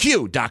at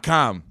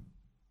lq.com.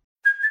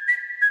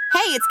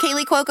 Hey, it's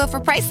Kaylee Cuoco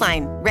for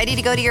Priceline. Ready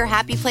to go to your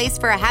happy place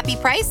for a happy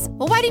price?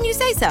 Well, why didn't you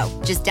say so?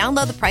 Just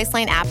download the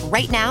Priceline app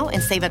right now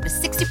and save up to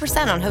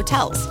 60% on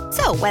hotels.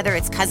 So whether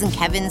it's Cousin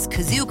Kevin's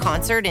Kazoo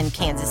Concert in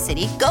Kansas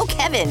City, go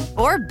Kevin,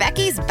 or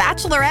Becky's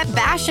Bachelorette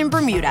Bash in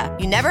Bermuda,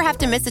 you never have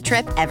to miss a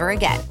trip ever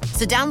again.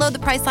 So download the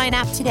Priceline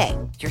app today.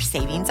 Your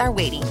savings are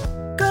waiting.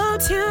 Go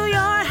to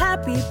your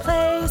happy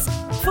place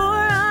for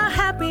a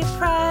happy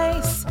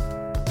price.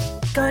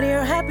 Go to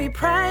your happy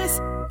price,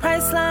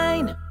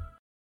 Priceline.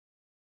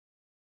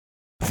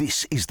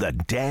 This is the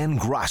Dan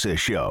Grassa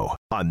Show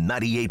on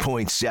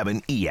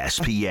 98.7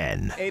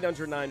 ESPN.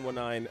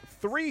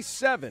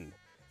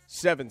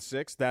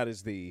 800-919-3776. That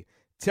is the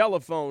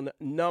telephone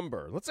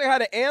number. Let's say hi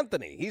to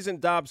Anthony. He's in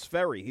Dobbs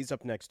Ferry. He's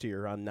up next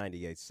here on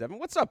 98.7.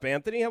 What's up,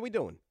 Anthony? How we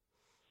doing?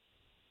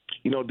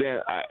 Dan,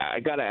 I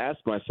got to ask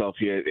myself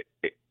here.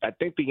 I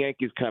think the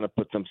Yankees kind of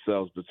put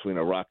themselves between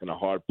a rock and a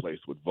hard place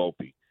with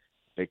Volpe.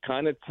 They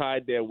kind of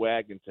tied their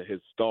wagon to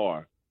his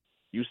star.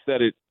 You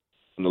said it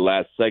in the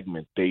last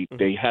segment. They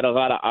had a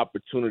lot of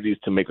opportunities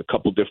to make a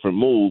couple different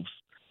moves,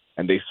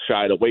 and they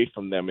shied away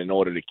from them in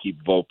order to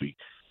keep Volpe.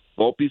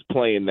 Volpe's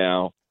playing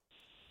now.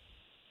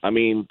 I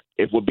mean,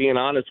 if we're being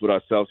honest with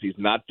ourselves, he's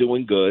not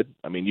doing good.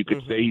 I mean, you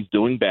could say he's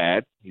doing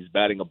bad. He's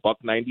batting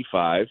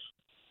 $195.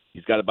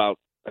 He's got I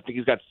think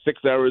he's got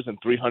 6 errors and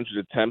 300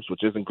 attempts,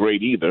 which isn't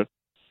great either.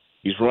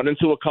 He's run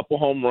into a couple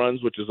home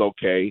runs, which is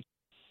okay,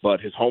 but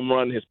his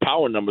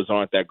power numbers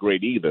aren't that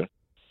great either.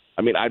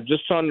 I mean, I'm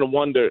just trying to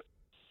wonder,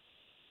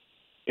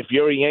 if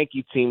you're a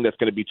Yankee team that's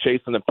going to be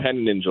chasing a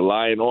pennant in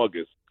July and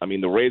August, I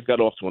mean, the Rays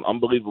got off to an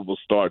unbelievable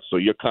start, so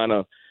you're kind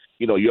of,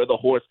 you're the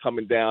horse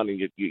coming down and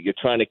you're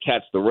trying to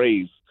catch the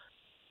Rays.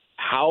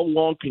 How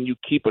long can you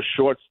keep a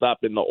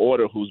shortstop in the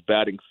order who's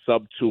batting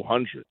sub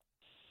 200?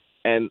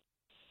 And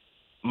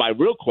my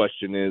real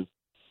question is,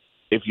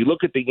 if you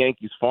look at the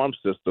Yankees farm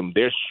system,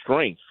 their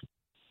strength,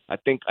 I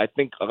think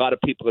a lot of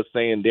people are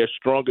saying their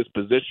strongest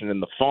position in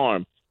the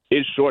farm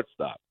is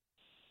shortstop.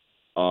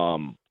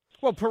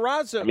 Well,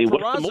 Peraza,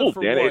 what's the move,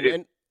 for Dan? one,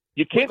 and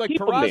you can't keep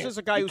him there. Peraza's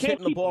a guy who's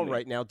hitting the ball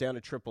right now down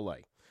at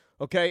AAA.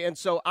 Okay, and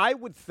so I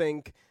would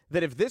think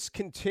that if this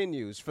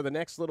continues for the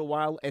next little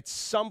while, at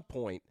some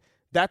point,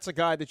 that's a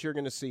guy that you're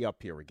going to see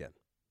up here again.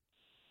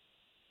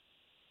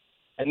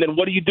 And then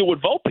what do you do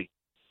with Volpe?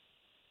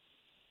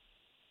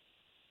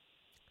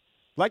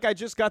 Like I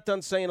just got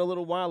done saying a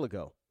little while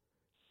ago,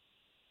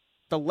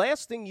 the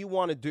last thing you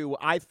want to do,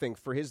 I think,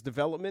 for his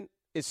development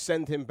is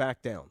send him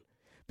back down.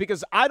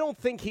 because I don't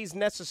think he's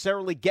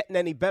necessarily getting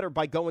any better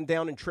by going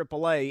down in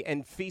AAA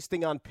and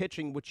feasting on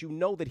pitching, which you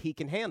know that he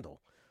can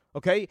handle.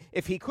 Okay?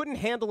 If he couldn't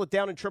handle it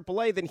down in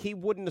AAA, then he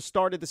wouldn't have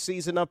started the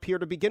season up here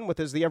to begin with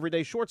as the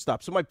everyday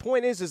shortstop. So my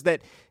point is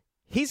that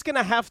he's going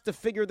to have to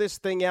figure this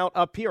thing out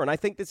up here, and I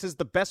think this is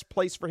the best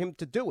place for him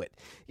to do it.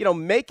 You know,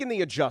 making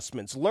the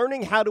adjustments,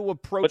 learning how to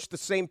approach the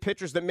same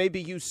pitchers that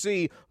maybe you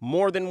see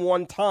more than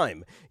one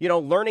time. You know,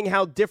 learning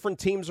how different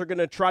teams are going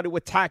to try to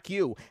attack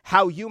you,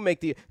 how you make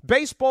the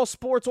baseball,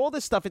 sports, all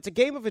this stuff. It's a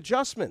game of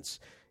adjustments.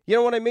 You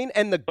know what I mean?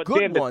 And the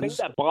good Dan, ones.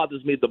 The thing that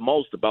bothers me the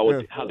most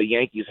about how the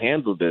Yankees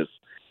handled this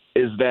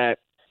is that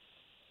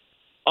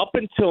up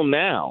until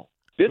now,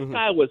 this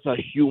guy was a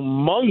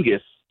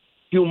humongous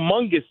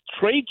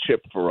trade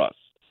chip for us.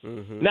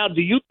 Now,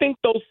 do you think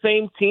those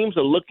same teams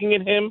are looking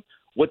at him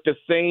with the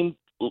same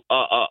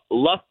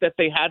lust that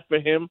they had for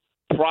him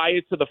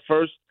prior to the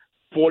first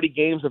 40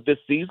 games of this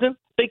season?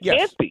 They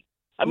can't be.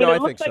 I mean,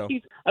 it looks like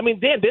he's – I mean,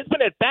 Dan, there's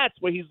been at-bats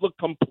where he's looked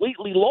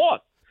completely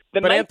lost.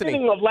 The ninth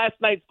inning of last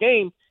night's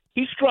game,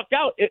 he struck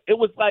out. It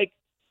was like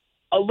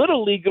a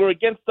little leaguer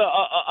against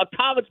a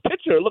college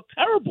pitcher. It looked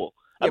terrible.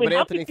 Yeah, I mean, but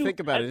Anthony, think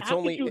about it. It's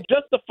how could you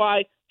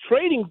justify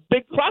trading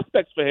big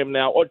prospects for him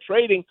now or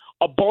trading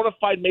a bona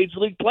fide major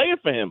league player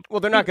for him? Well,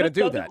 they're not going to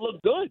do that. Doesn't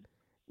look good.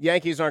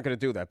 Yankees aren't going to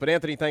do that. But,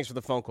 Anthony, thanks for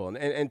the phone call.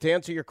 And to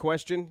answer your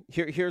question,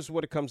 here's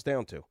what it comes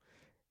down to.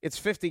 It's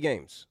 50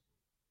 games.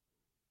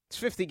 It's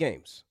 50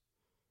 games.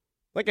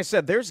 Like I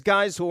said, there's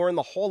guys who are in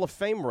the Hall of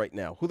Fame right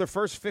now who their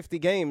first 50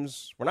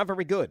 games were not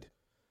very good.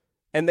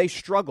 And they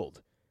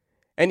struggled.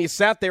 And you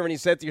sat there and you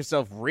said to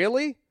yourself,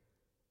 really?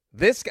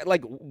 This guy,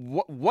 like,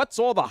 what's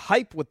all the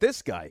hype with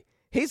this guy?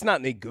 He's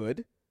not any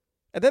good.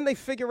 And then they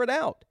figure it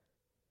out.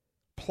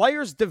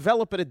 Players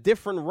develop at a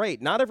different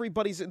rate. Not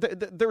everybody's –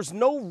 there's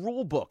no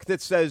rule book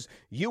that says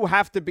you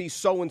have to be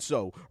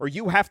so-and-so or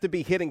you have to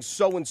be hitting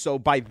so-and-so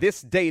by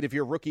this date of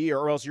your rookie year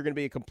or else you're going to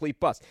be a complete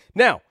bust.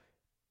 Now,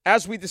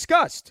 as we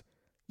discussed,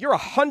 you're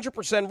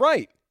 100%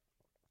 right.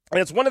 And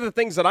it's one of the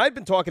things that I've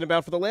been talking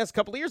about for the last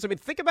couple of years. I mean,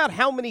 think about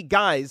how many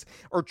guys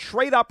or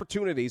trade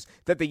opportunities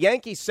that the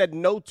Yankees said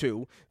no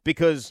to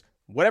because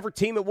whatever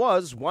team it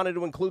was wanted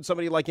to include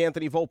somebody like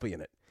Anthony Volpe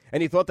in it.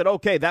 And he thought that,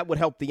 okay, that would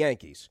help the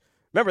Yankees.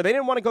 Remember, they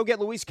didn't want to go get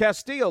Luis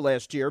Castillo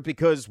last year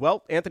because,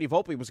 well, Anthony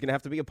Volpe was going to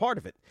have to be a part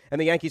of it. And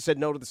the Yankees said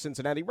no to the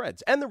Cincinnati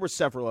Reds. And there were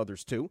several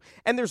others, too.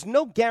 And there's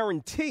no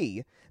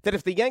guarantee that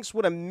if the Yanks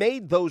would have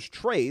made those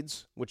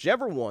trades,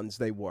 whichever ones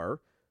they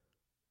were,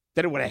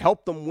 that it would have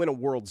helped them win a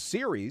World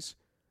Series.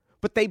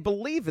 But they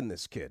believe in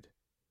this kid.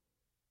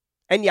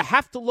 And you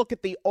have to look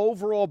at the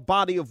overall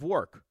body of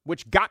work,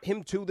 which got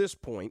him to this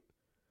point,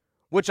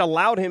 which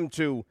allowed him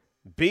to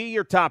be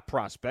your top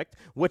prospect,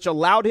 which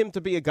allowed him to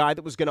be a guy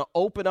that was going to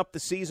open up the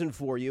season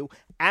for you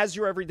as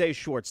your everyday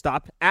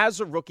shortstop, as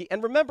a rookie.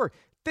 And remember,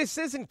 this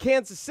isn't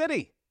Kansas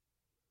City.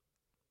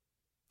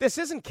 This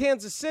isn't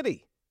Kansas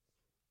City.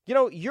 You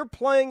know, you're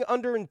playing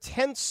under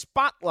intense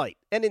spotlight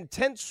and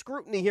intense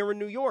scrutiny here in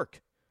New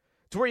York,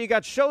 to where you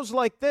got shows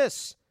like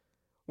this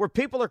where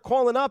people are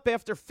calling up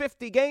after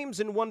 50 games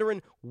and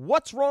wondering,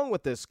 what's wrong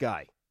with this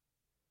guy?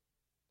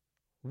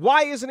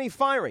 Why isn't he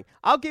firing?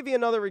 I'll give you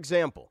another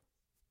example.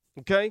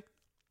 Okay?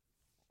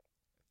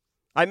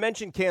 I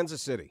mentioned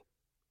Kansas City.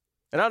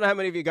 And I don't know how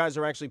many of you guys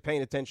are actually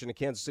paying attention to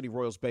Kansas City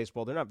Royals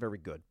baseball. They're not very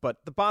good. But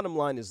the bottom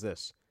line is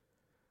this.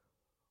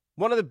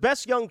 One of the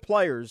best young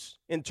players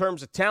in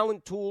terms of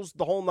talent, tools,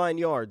 the whole 9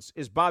 yards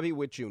is Bobby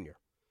Witt Jr.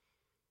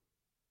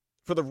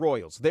 for the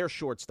Royals, their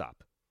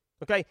shortstop.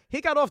 Okay?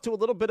 He got off to a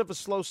little bit of a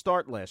slow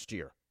start last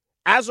year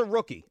as a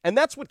rookie. And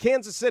that's what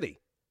Kansas City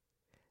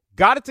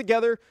got it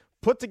together,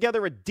 put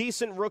together a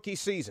decent rookie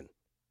season.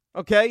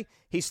 Okay?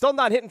 He's still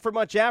not hitting for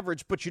much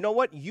average, but you know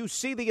what? You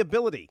see the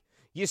ability.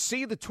 You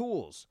see the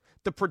tools.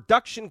 The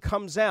production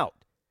comes out.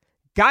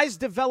 Guys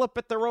develop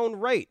at their own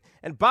rate.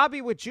 And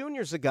Bobby Witt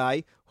Jr. is a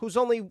guy who's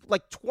only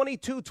like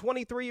 22,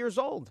 23 years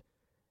old.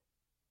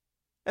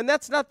 And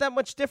that's not that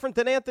much different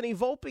than Anthony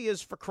Volpe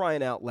is, for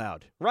crying out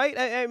loud, right?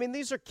 I mean,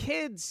 these are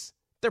kids.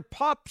 They're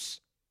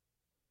pups.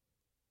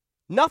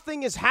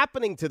 Nothing is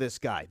happening to this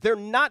guy. They're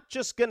not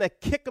just going to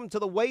kick him to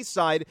the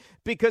wayside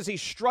because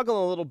he's struggling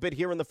a little bit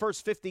here in the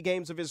first 50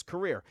 games of his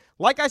career.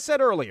 Like I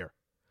said earlier,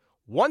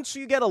 once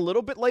you get a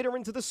little bit later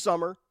into the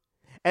summer,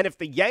 and if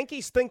the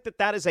Yankees think that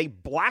that is a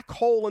black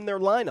hole in their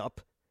lineup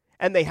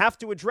and they have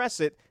to address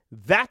it,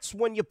 that's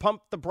when you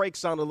pump the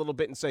brakes on a little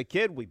bit and say,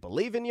 kid, we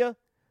believe in you,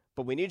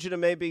 but we need you to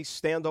maybe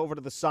stand over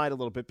to the side a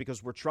little bit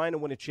because we're trying to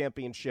win a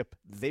championship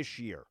this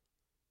year.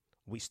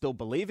 We still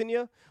believe in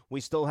you.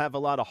 We still have a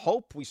lot of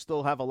hope. We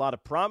still have a lot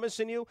of promise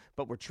in you,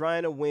 but we're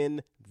trying to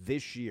win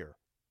this year.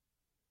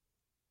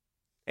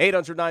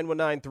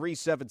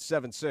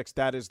 800-919-3776.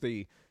 That is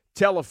the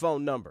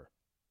telephone number.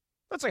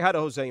 Let's say hi to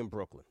Jose in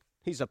Brooklyn.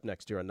 He's up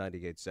next here on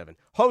 98.7.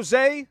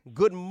 Jose,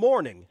 good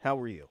morning. How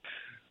are you?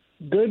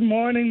 Good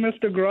morning,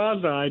 Mr.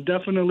 Graza. I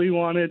definitely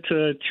wanted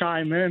to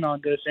chime in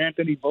on this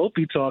Anthony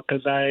Volpe talk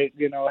because I,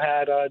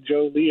 had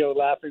Joe Leo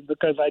laughing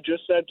because I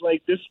just said,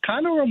 this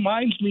kind of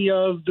reminds me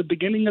of the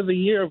beginning of the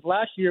year of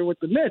last year with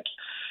the Knicks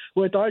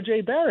with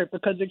R.J. Barrett,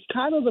 because it's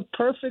kind of the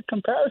perfect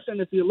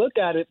comparison if you look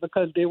at it,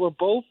 because they were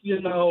both,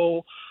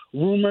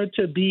 rumored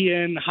to be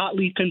in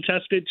hotly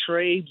contested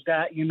trades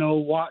that,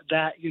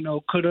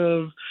 could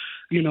have,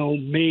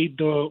 made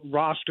the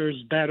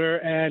rosters better.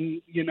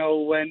 And,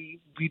 when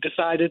we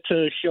decided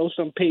to show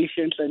some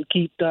patience and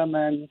keep them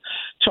and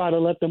try to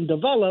let them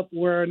develop,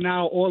 we're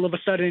now all of a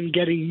sudden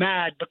getting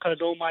mad because,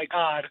 oh my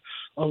God,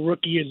 a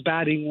rookie is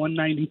batting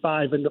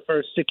 195 in the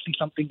first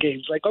 60-something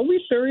games. Like, are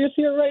we serious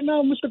here right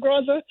now, Mr.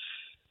 Graza?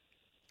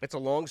 It's a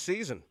long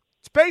season.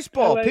 It's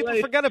baseball. People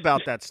forget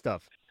about that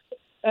stuff.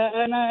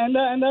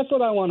 And that's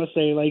what I want to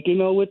say. Like,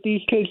 with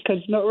these kids,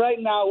 because right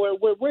now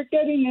we're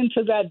getting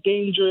into that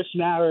dangerous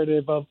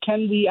narrative of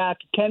can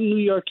New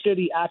York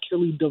City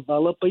actually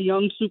develop a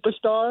young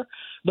superstar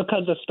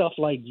because of stuff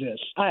like this.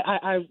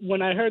 I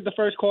when I heard the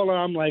first caller,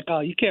 I'm like, oh,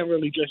 you can't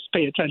really just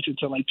pay attention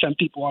to like 10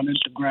 people on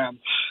Instagram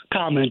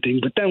commenting.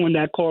 But then when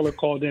that caller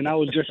called in, I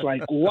was just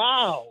like,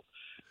 wow.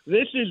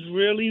 This is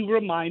really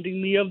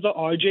reminding me of the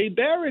R.J.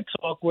 Barrett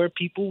talk where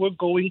people were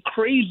going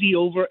crazy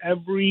over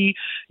every,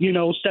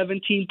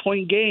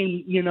 17-point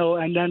game,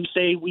 and then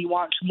say we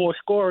want more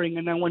scoring.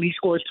 And then when he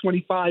scores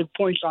 25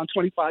 points on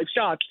 25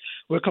 shots,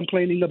 we're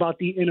complaining about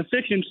the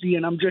inefficiency.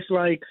 And I'm just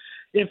like,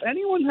 if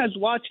anyone has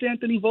watched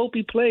Anthony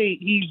Volpe play,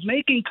 he's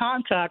making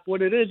contact.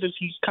 What it is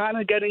he's kind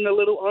of getting a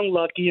little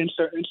unlucky in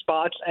certain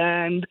spots.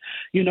 And,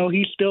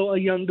 he's still a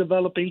young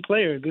developing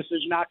player. This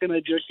is not going to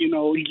just, he's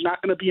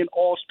not going to be an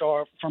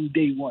all-star from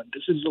day one.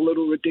 This is a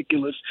little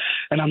ridiculous.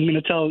 And I'm going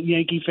to tell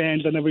Yankee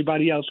fans and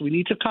everybody else, we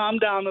need to calm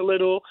down a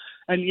little.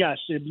 And yes,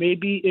 it may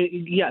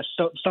be. Yes,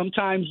 so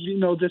sometimes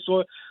since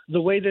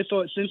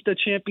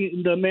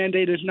the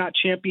mandate is not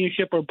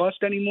championship or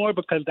bust anymore,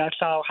 because that's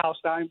how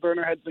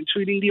Steinbrenner has been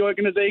treating the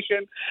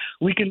organization.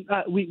 We can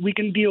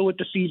deal with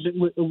the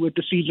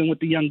season with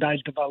the young guys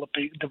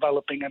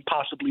developing and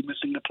possibly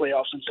missing the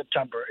playoffs in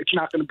September. It's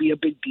not going to be a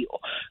big deal.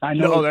 I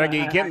know. No,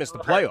 you can't miss the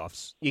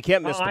playoffs. You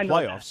can't miss the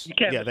playoffs. You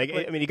can't.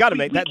 Yeah, you got to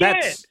make that.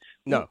 That's.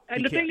 No.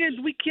 And the thing is,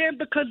 we can't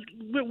because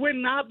we're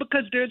not,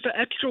 because there's an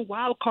extra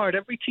wild card.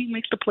 Every team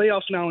makes the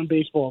playoffs now in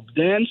baseball,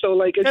 Dan. So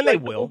they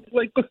will.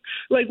 Like,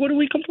 what are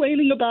we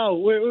complaining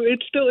about?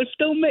 It's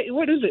still May.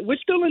 What is it? We're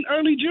still in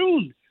early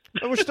June.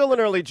 We're still in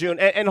early June.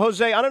 And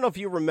Jose, I don't know if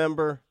you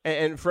remember,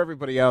 and for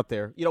everybody out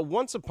there,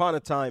 once upon a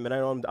time, and I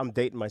know I'm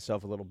dating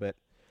myself a little bit,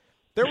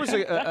 there was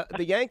the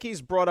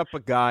Yankees brought up a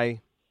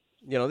guy,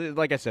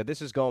 like I said, this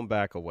is going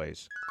back a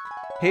ways.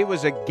 He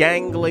was a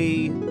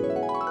gangly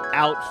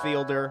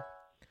outfielder.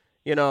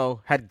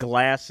 Had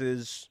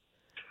glasses.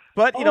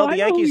 But, the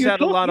Yankees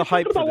had a lot of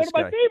hype for this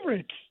guy. One of my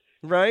favorites.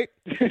 Right?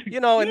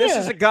 And this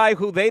is a guy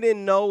who they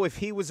didn't know if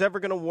he was ever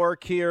going to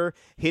work here.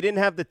 He didn't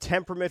have the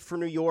temperament for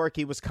New York.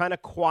 He was kind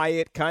of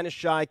quiet, kind of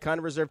shy, kind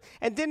of reserved,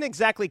 and didn't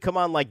exactly come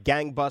on like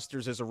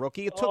gangbusters as a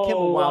rookie. It took him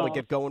a while to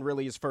get going,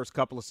 really, his first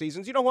couple of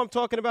seasons. You know who I'm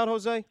talking about,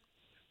 Jose?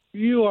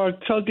 You are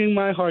tugging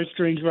my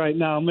heartstrings right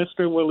now,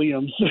 Mr.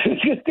 Williams.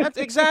 That's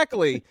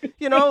exactly.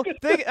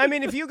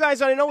 If you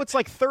guys, I know it's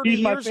like 30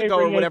 years ago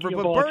or whatever,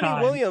 but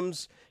Bernie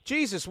Williams,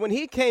 Jesus, when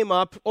he came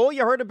up, all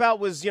you heard about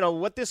was,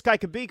 what this guy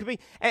could be.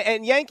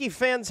 And Yankee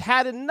fans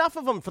had enough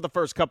of him for the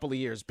first couple of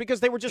years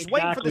because they were just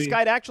waiting for this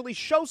guy to actually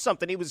show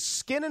something. He was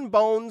skin and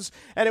bones,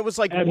 and it was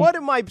like, what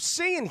am I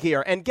seeing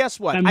here? And guess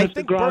what? I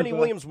think Bernie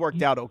Williams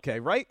worked out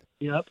okay, right?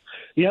 Yep.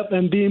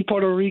 And being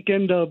Puerto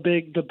Rican, the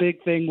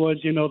big thing was,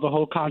 the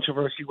whole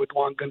controversy with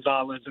Juan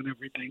Gonzalez and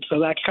everything. So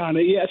that kind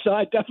of, so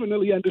I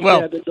definitely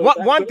understand. Well,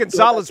 Juan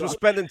Gonzalez was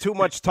spending too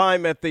much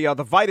time at the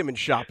vitamin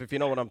shop, if you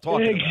know what I'm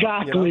talking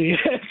about. Exactly.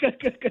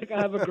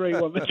 Have a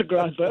great one, Mr.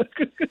 Graza.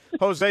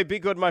 Jose, be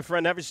good, my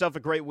friend. Have yourself a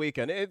great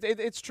weekend.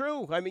 It's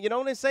true. You know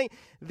what I'm saying?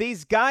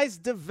 These guys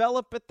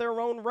develop at their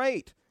own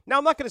rate. Now,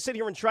 I'm not going to sit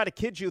here and try to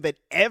kid you that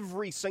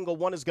every single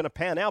one is going to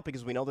pan out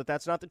because we know that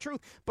that's not the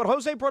truth. But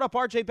Jose brought up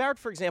R.J. Barrett,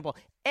 for example.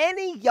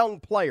 Any young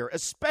player,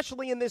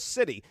 especially in this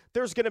city,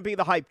 there's going to be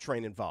the hype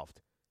train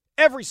involved.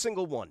 Every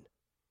single one.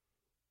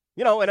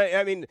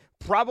 And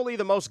probably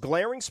the most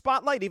glaring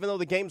spotlight, even though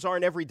the games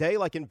aren't every day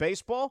like in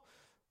baseball.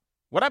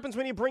 What happens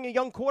when you bring a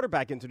young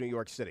quarterback into New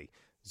York City?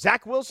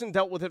 Zach Wilson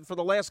dealt with it for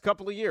the last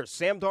couple of years.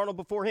 Sam Darnold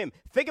before him.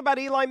 Think about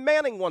Eli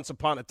Manning once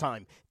upon a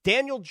time.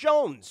 Daniel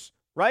Jones,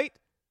 right?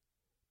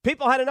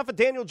 People had enough of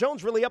Daniel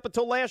Jones really up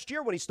until last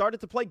year when he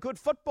started to play good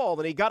football,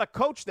 and he got a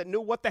coach that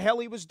knew what the hell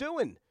he was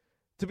doing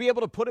to be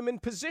able to put him in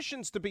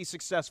positions to be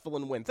successful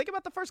and win. Think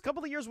about the first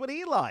couple of years with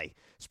Eli.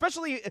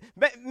 Especially,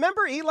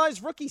 remember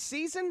Eli's rookie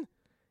season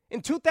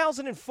in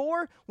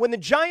 2004 when the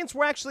Giants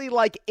were actually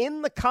like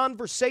in the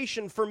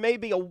conversation for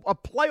maybe a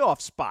playoff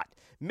spot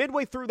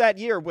midway through that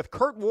year with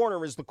Kurt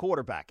Warner as the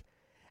quarterback.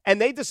 And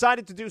they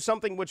decided to do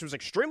something which was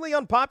extremely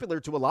unpopular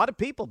to a lot of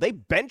people. They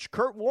benched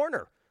Kurt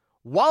Warner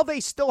while they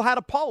still had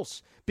a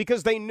pulse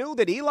because they knew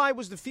that Eli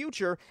was the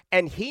future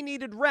and he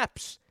needed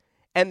reps.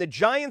 And the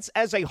Giants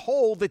as a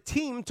whole, the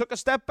team took a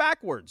step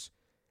backwards.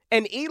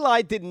 And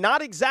Eli did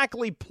not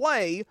exactly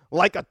play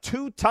like a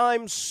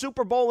two-time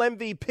Super Bowl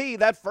MVP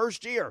that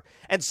first year.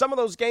 And some of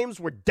those games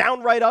were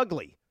downright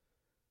ugly.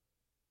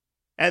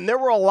 And there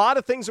were a lot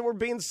of things that were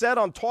being said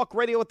on talk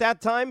radio at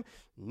that time,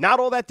 not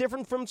all that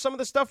different from some of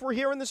the stuff we're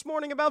hearing this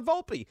morning about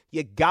Volpe.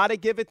 You got to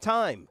give it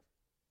time.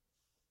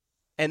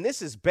 And this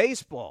is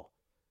baseball.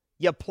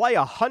 You play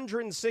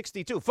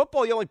 162.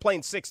 Football, you only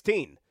playing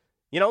 16.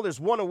 There's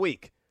one a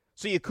week.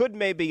 So you could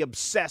maybe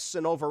obsess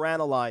and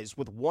overanalyze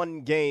with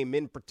one game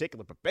in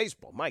particular. But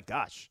baseball, my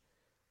gosh.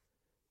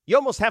 You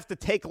almost have to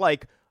take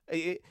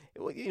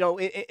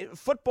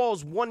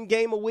football's one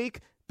game a week.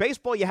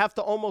 Baseball, you have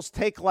to almost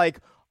take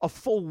a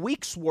full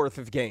week's worth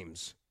of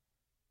games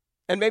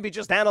and maybe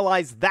just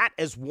analyze that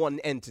as one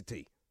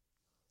entity.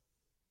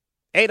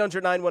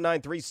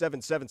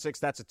 800-919-3776.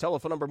 That's a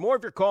telephone number. More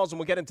of your calls, and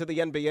we'll get into the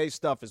NBA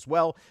stuff as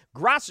well.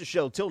 Graca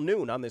Show till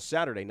noon on this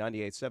Saturday,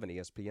 98.7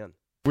 ESPN.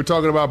 We're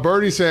talking about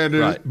Bernie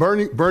Sanders, right.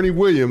 Bernie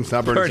Williams,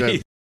 not Bernie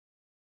Sanders.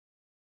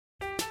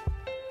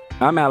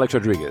 I'm Alex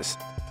Rodriguez.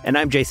 And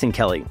I'm Jason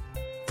Kelly.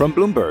 From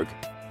Bloomberg,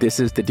 this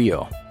is The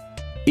Deal.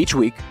 Each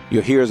week,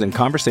 you'll hear us in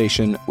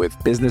conversation with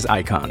business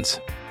icons.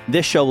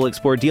 This show will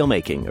explore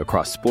deal-making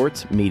across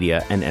sports,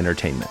 media, and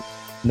entertainment.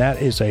 That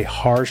is a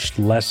harsh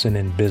lesson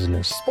in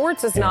business.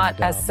 Sports is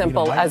not as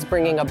simple as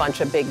bringing a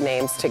bunch of big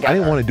names together. I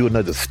didn't want to do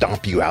another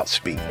stomp you out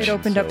speech. It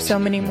opened up so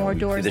many more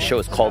doors. The show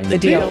is called The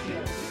Deal.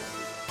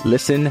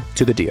 Listen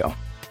to The Deal.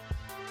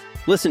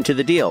 Listen to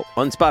The Deal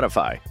on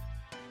Spotify.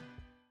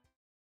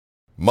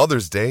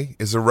 Mother's Day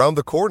is around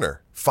the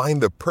corner.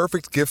 Find the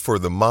perfect gift for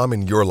the mom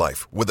in your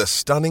life with a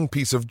stunning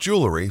piece of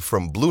jewelry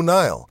from Blue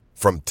Nile.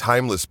 From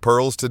timeless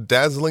pearls to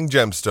dazzling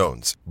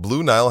gemstones,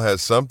 Blue Nile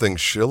has something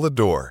she'll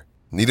adore.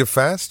 Need it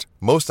fast?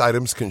 Most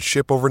items can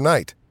ship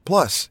overnight.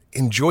 Plus,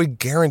 enjoy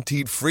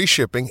guaranteed free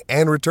shipping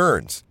and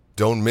returns.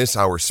 Don't miss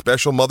our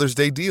special Mother's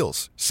Day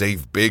deals.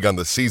 Save big on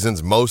the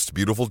season's most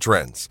beautiful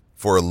trends.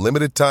 For a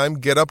limited time,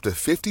 get up to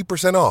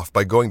 50% off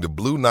by going to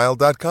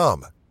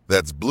BlueNile.com.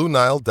 That's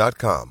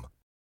BlueNile.com.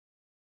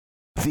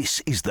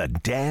 This is the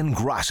Dan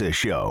Graca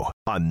Show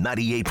on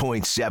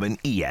 98.7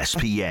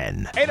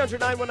 ESPN.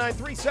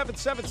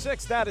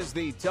 800-919-3776. That is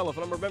the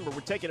telephone number. Remember, we're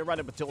taking it right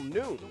up until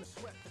noon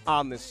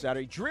on this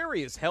Saturday.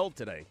 Dreary as hell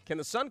today. Can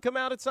the sun come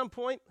out at some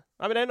point?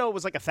 I mean, I know it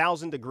was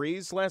 1,000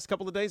 degrees last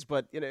couple of days,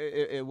 but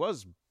it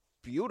was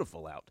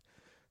beautiful out.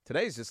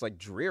 Today's just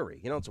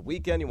dreary. It's a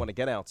weekend. You want to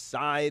get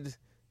outside,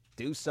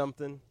 do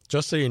something.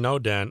 Just so you know,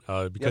 Dan,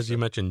 because you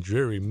mentioned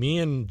dreary, me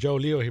and Joe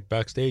Leo here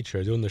backstage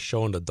here doing the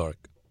show in the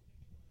dark.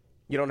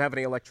 You don't have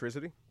any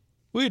electricity?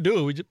 We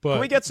do. But can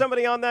we get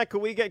somebody on that? Can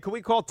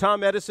we call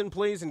Tom Edison,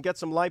 please, and get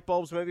some light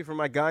bulbs maybe for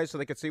my guys so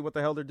they can see what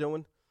the hell they're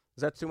doing?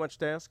 Is that too much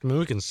to ask? I mean,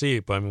 we can see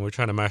it, but we're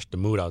trying to match the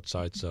mood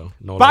outside, so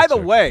no. By the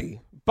way,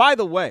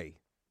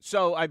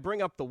 so I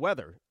bring up the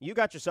weather. You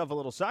got yourself a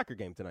little soccer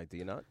game tonight, do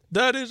you not?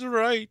 That is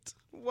right.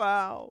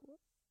 Wow.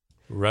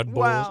 Red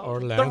Bulls,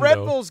 Orlando. The Red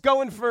Bulls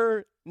going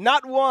for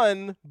not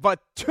one, but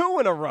 2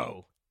 in a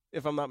row,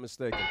 if I'm not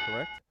mistaken,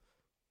 correct?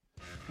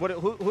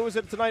 Who is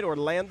it tonight?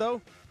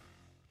 Orlando?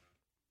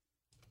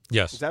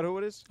 Yes. Is that who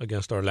it is?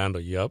 Against Orlando,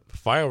 yep.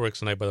 Fireworks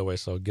tonight, by the way,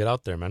 so get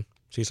out there, man.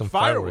 See some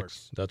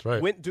fireworks. That's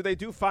right. Do they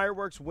do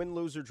fireworks, win,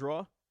 lose, or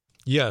draw?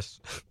 Yes.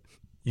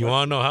 You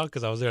want to know how?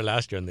 Because I was there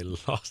last year and they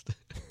lost.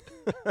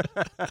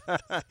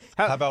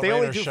 How about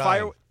rain or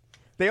shine?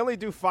 They only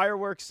do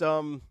fireworks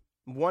one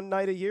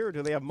night a year, or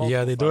do they have multiple?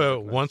 Yeah, they do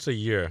it once a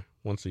year.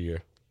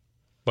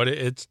 But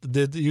it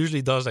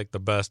usually does the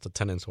best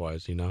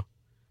attendance-wise,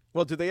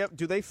 Well, do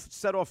they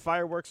set off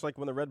fireworks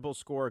when the Red Bulls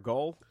score a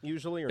goal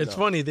usually? Or it's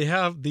funny. They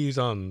have these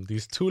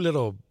 2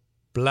 little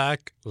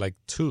black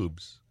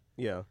tubes.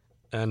 Yeah.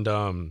 And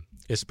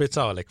it spits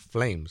out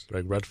flames,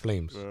 red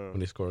flames when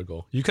they score a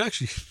goal. You can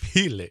actually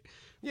feel it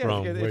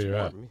from where you're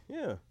at.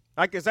 Yeah.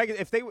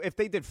 If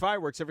they did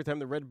fireworks every time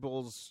the Red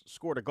Bulls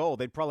scored a goal,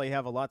 they'd probably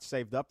have a lot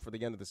saved up for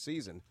the end of the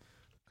season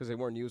because they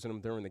weren't using them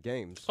during the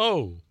games.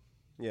 Oh.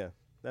 Yeah,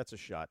 that's a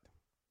shot.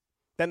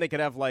 Then they could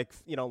have a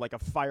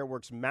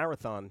fireworks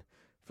marathon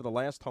for the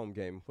last home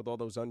game with all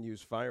those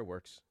unused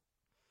fireworks.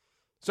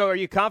 So are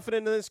you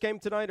confident in this game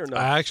tonight or no?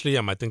 I actually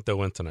am. I think they'll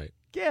win tonight.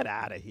 Get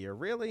out of here.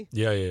 Really?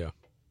 Yeah.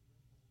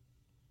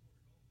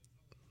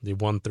 They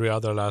won 3 out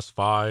of their last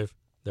 5.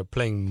 They're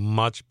playing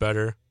much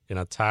better in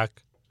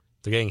attack.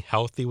 They're getting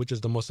healthy, which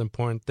is the most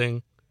important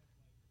thing.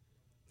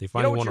 They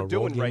finally won a road game. You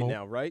know what you're doing right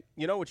now, right?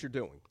 You know what you're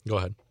doing. Go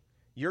ahead.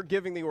 You're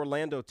giving the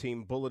Orlando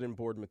team bulletin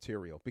board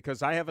material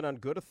because I have it on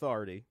good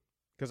authority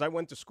because I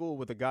went to school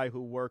with a guy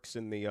who works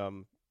in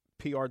the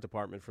PR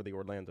department for the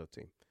Orlando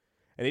team.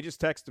 And he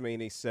just texted me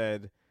and he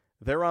said,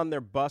 they're on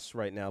their bus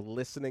right now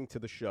listening to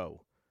the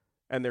show.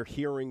 And they're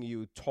hearing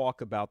you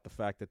talk about the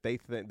fact that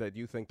that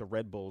you think the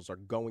Red Bulls are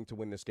going to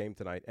win this game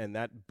tonight, and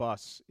that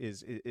bus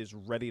is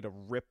ready to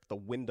rip the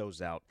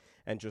windows out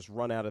and just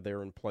run out of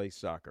there and play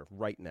soccer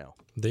right now.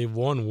 They've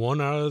won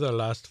 1 out of their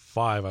last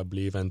 5, I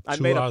believe, and 2 I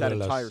made out up of that their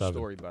last entire 7.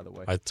 story, by the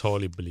way. I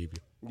totally believe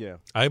you. Yeah,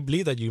 I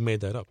believe that you made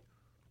that up.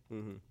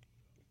 Mm-hmm.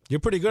 You're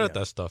pretty good at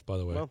that stuff, by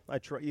the way. Well, I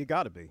try. You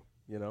got to be.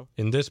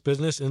 In this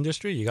business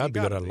industry, you got to be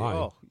good at lying.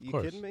 Oh, you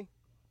kidding me?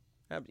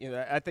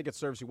 I think it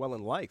serves you well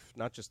in life,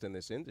 not just in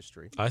this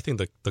industry. I think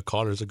the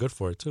callers are good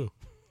for it, too.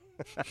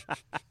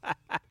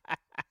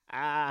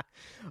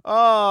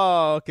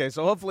 Oh, okay.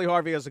 So hopefully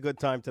Harvey has a good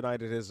time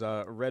tonight at his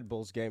Red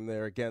Bulls game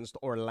there against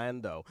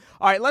Orlando.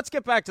 All right, let's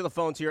get back to the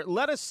phones here.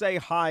 Let us say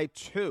hi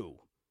to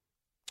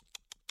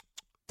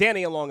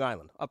Danny in Long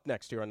Island, up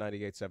next here on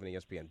 98.7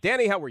 ESPN.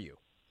 Danny, how are you?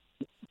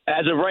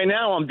 As of right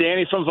now, I'm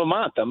Danny from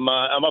Vermont. I'm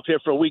up here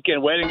for a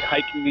weekend wedding,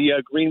 hiking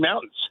the Green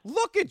Mountains.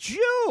 Look at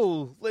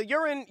you!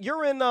 You're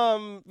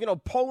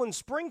in Poland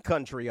Spring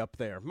country up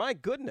there. My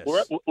goodness.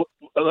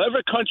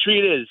 Whatever country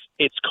it is,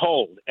 it's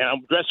cold, and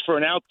I'm dressed for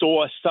an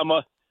outdoor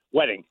summer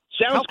wedding.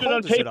 Sounds good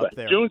on paper.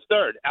 June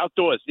 3rd,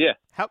 outdoors. Yeah.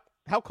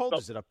 How cold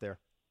is it up there?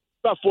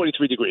 About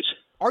 43 degrees.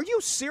 Are you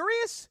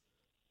serious?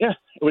 Yeah,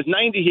 it was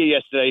 90 here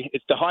yesterday.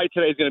 It's the high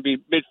today is going to be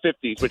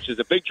mid-50s, which is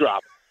a big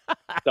drop.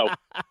 So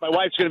my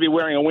wife's going to be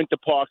wearing a winter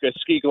parka,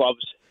 ski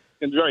gloves,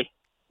 and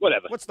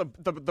whatever. What's the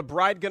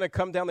bride going to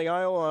come down the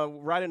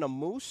aisle riding a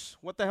moose?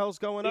 What the hell's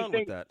going on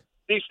with that?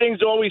 These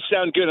things always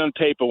sound good on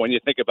paper when you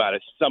think about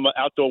it. Summer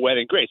outdoor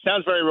wedding, great.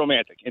 Sounds very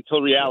romantic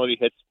until reality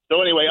hits.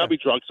 So anyway, I'll be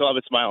drunk, so I'll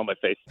have a smile on my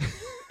face.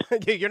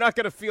 You're not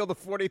going to feel the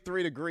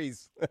 43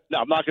 degrees. No,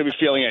 I'm not going to be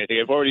feeling anything.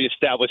 I've already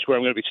established where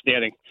I'm going to be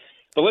standing.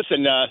 But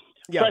listen,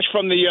 fresh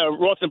from the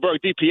Rothenburg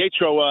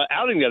DiPietro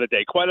outing the other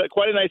day. Quite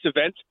a nice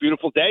event.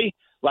 Beautiful day.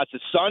 Lots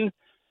of sun.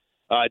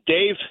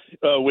 Dave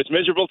was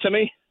miserable to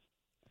me.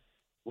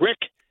 Rick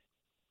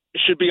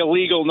should be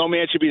illegal. No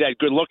man should be that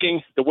good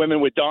looking. The women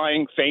were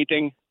dying,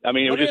 fainting. I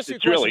mean,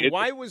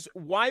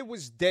 why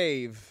was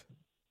Dave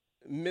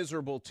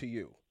miserable to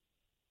you?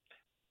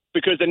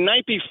 Because the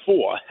night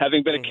before,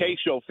 having been a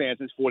K-Show fan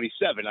since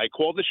 47, I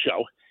called the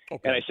show,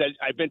 and I said,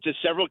 I've been to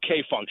several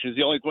K functions.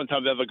 The only one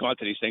time I've ever gone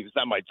to these things. It's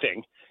not my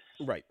thing.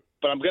 Right.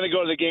 But I'm going to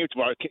go to the game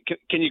tomorrow.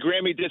 Can you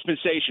grant me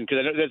dispensation?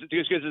 Because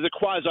there's a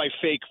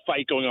quasi-fake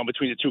fight going on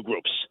between the two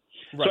groups.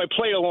 Right. So I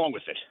played along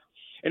with it.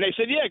 And they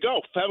said, yeah,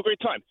 go. Have a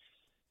great time.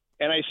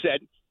 And I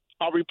said,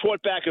 I'll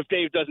report back if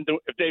Dave does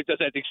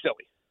anything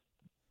silly.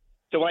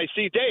 So when I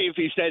see Dave,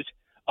 he says,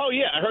 oh,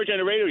 yeah, I heard you on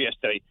the radio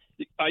yesterday.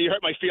 You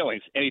hurt my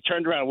feelings. And he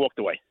turned around and walked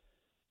away.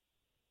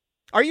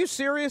 Are you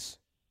serious?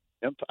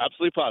 I'm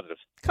absolutely positive.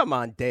 Come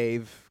on,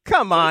 Dave.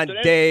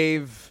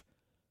 Dave.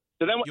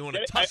 So then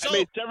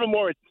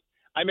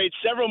I made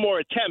several more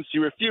attempts. He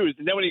refused.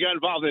 And then when he got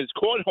involved in his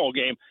cornhole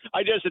game,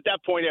 at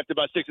that point, after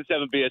about 6 or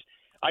 7 beers,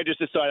 I just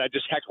decided I'd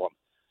just heckle him.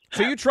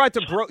 So you tried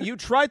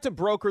to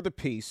broker the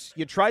peace.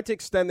 You tried to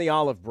extend the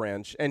olive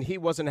branch, and he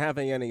wasn't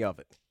having any of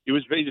it.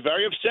 He's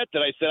very upset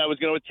that I said I was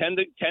going to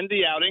attend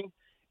the outing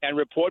and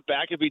report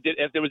back if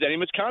there was any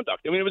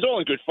misconduct. I mean, it was all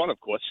in good fun, of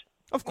course.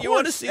 Of course. You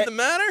want to see the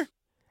matter?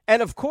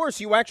 And, of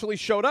course, you actually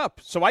showed up.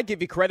 So I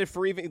give you credit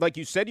for even, like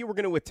you said you were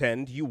going to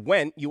attend. You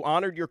went. You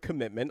honored your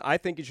commitment. I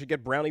think you should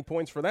get brownie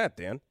points for that,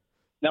 Dan.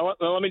 Now,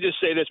 let me just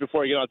say this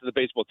before I get on to the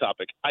baseball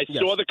topic. I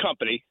saw the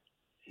company.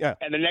 Yeah.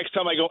 And the next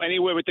time I go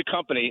anywhere with the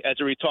company as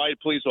a retired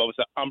police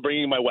officer, I'm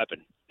bringing my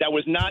weapon. That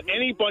was not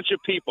any bunch of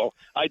people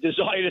I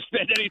desire to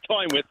spend any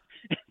time with.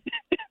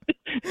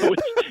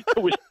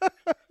 it was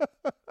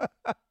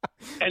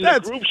and the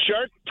group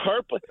shirt,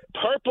 purple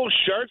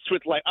shirts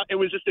with it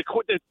was just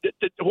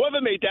whoever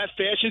made that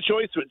fashion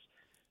choice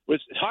was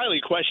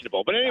highly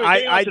questionable. But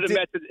anyway,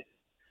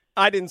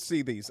 I didn't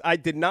see these. I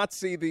did not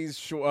see these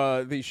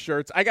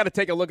shirts. I got to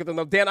take a look at them,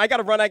 though. Dan, I got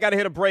to run. I got to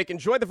hit a break.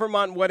 Enjoy the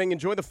Vermont wedding.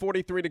 Enjoy the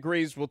 43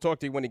 degrees. We'll talk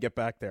to you when you get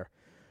back there.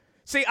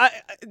 See,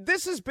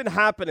 this has been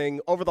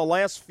happening over the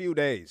last few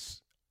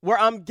days where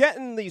I'm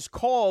getting these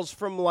calls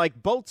from,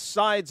 both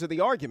sides of the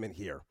argument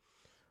here.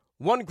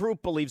 One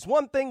group believes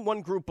one thing,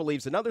 one group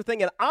believes another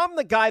thing, and I'm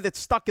the guy that's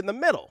stuck in the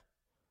middle.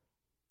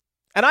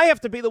 And I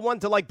have to be the one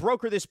to,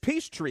 broker this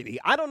peace treaty.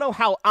 I don't know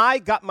how I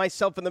got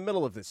myself in the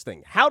middle of this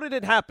thing. How did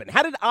it happen?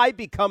 How did I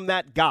become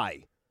that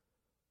guy?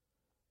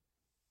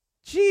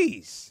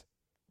 Jeez.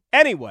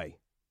 Anyway,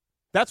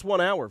 that's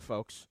 1 hour,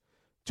 folks.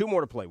 2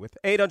 more to play with.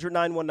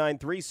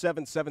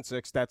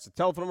 800-919-3776. That's the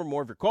telephone number.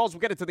 More of your calls.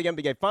 We'll get into the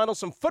NBA Finals.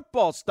 Some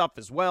football stuff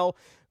as well.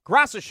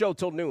 Grassa Show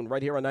till noon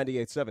right here on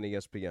 98.7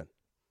 ESPN.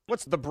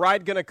 What's the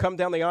bride going to come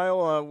down the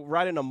aisle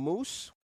riding a moose?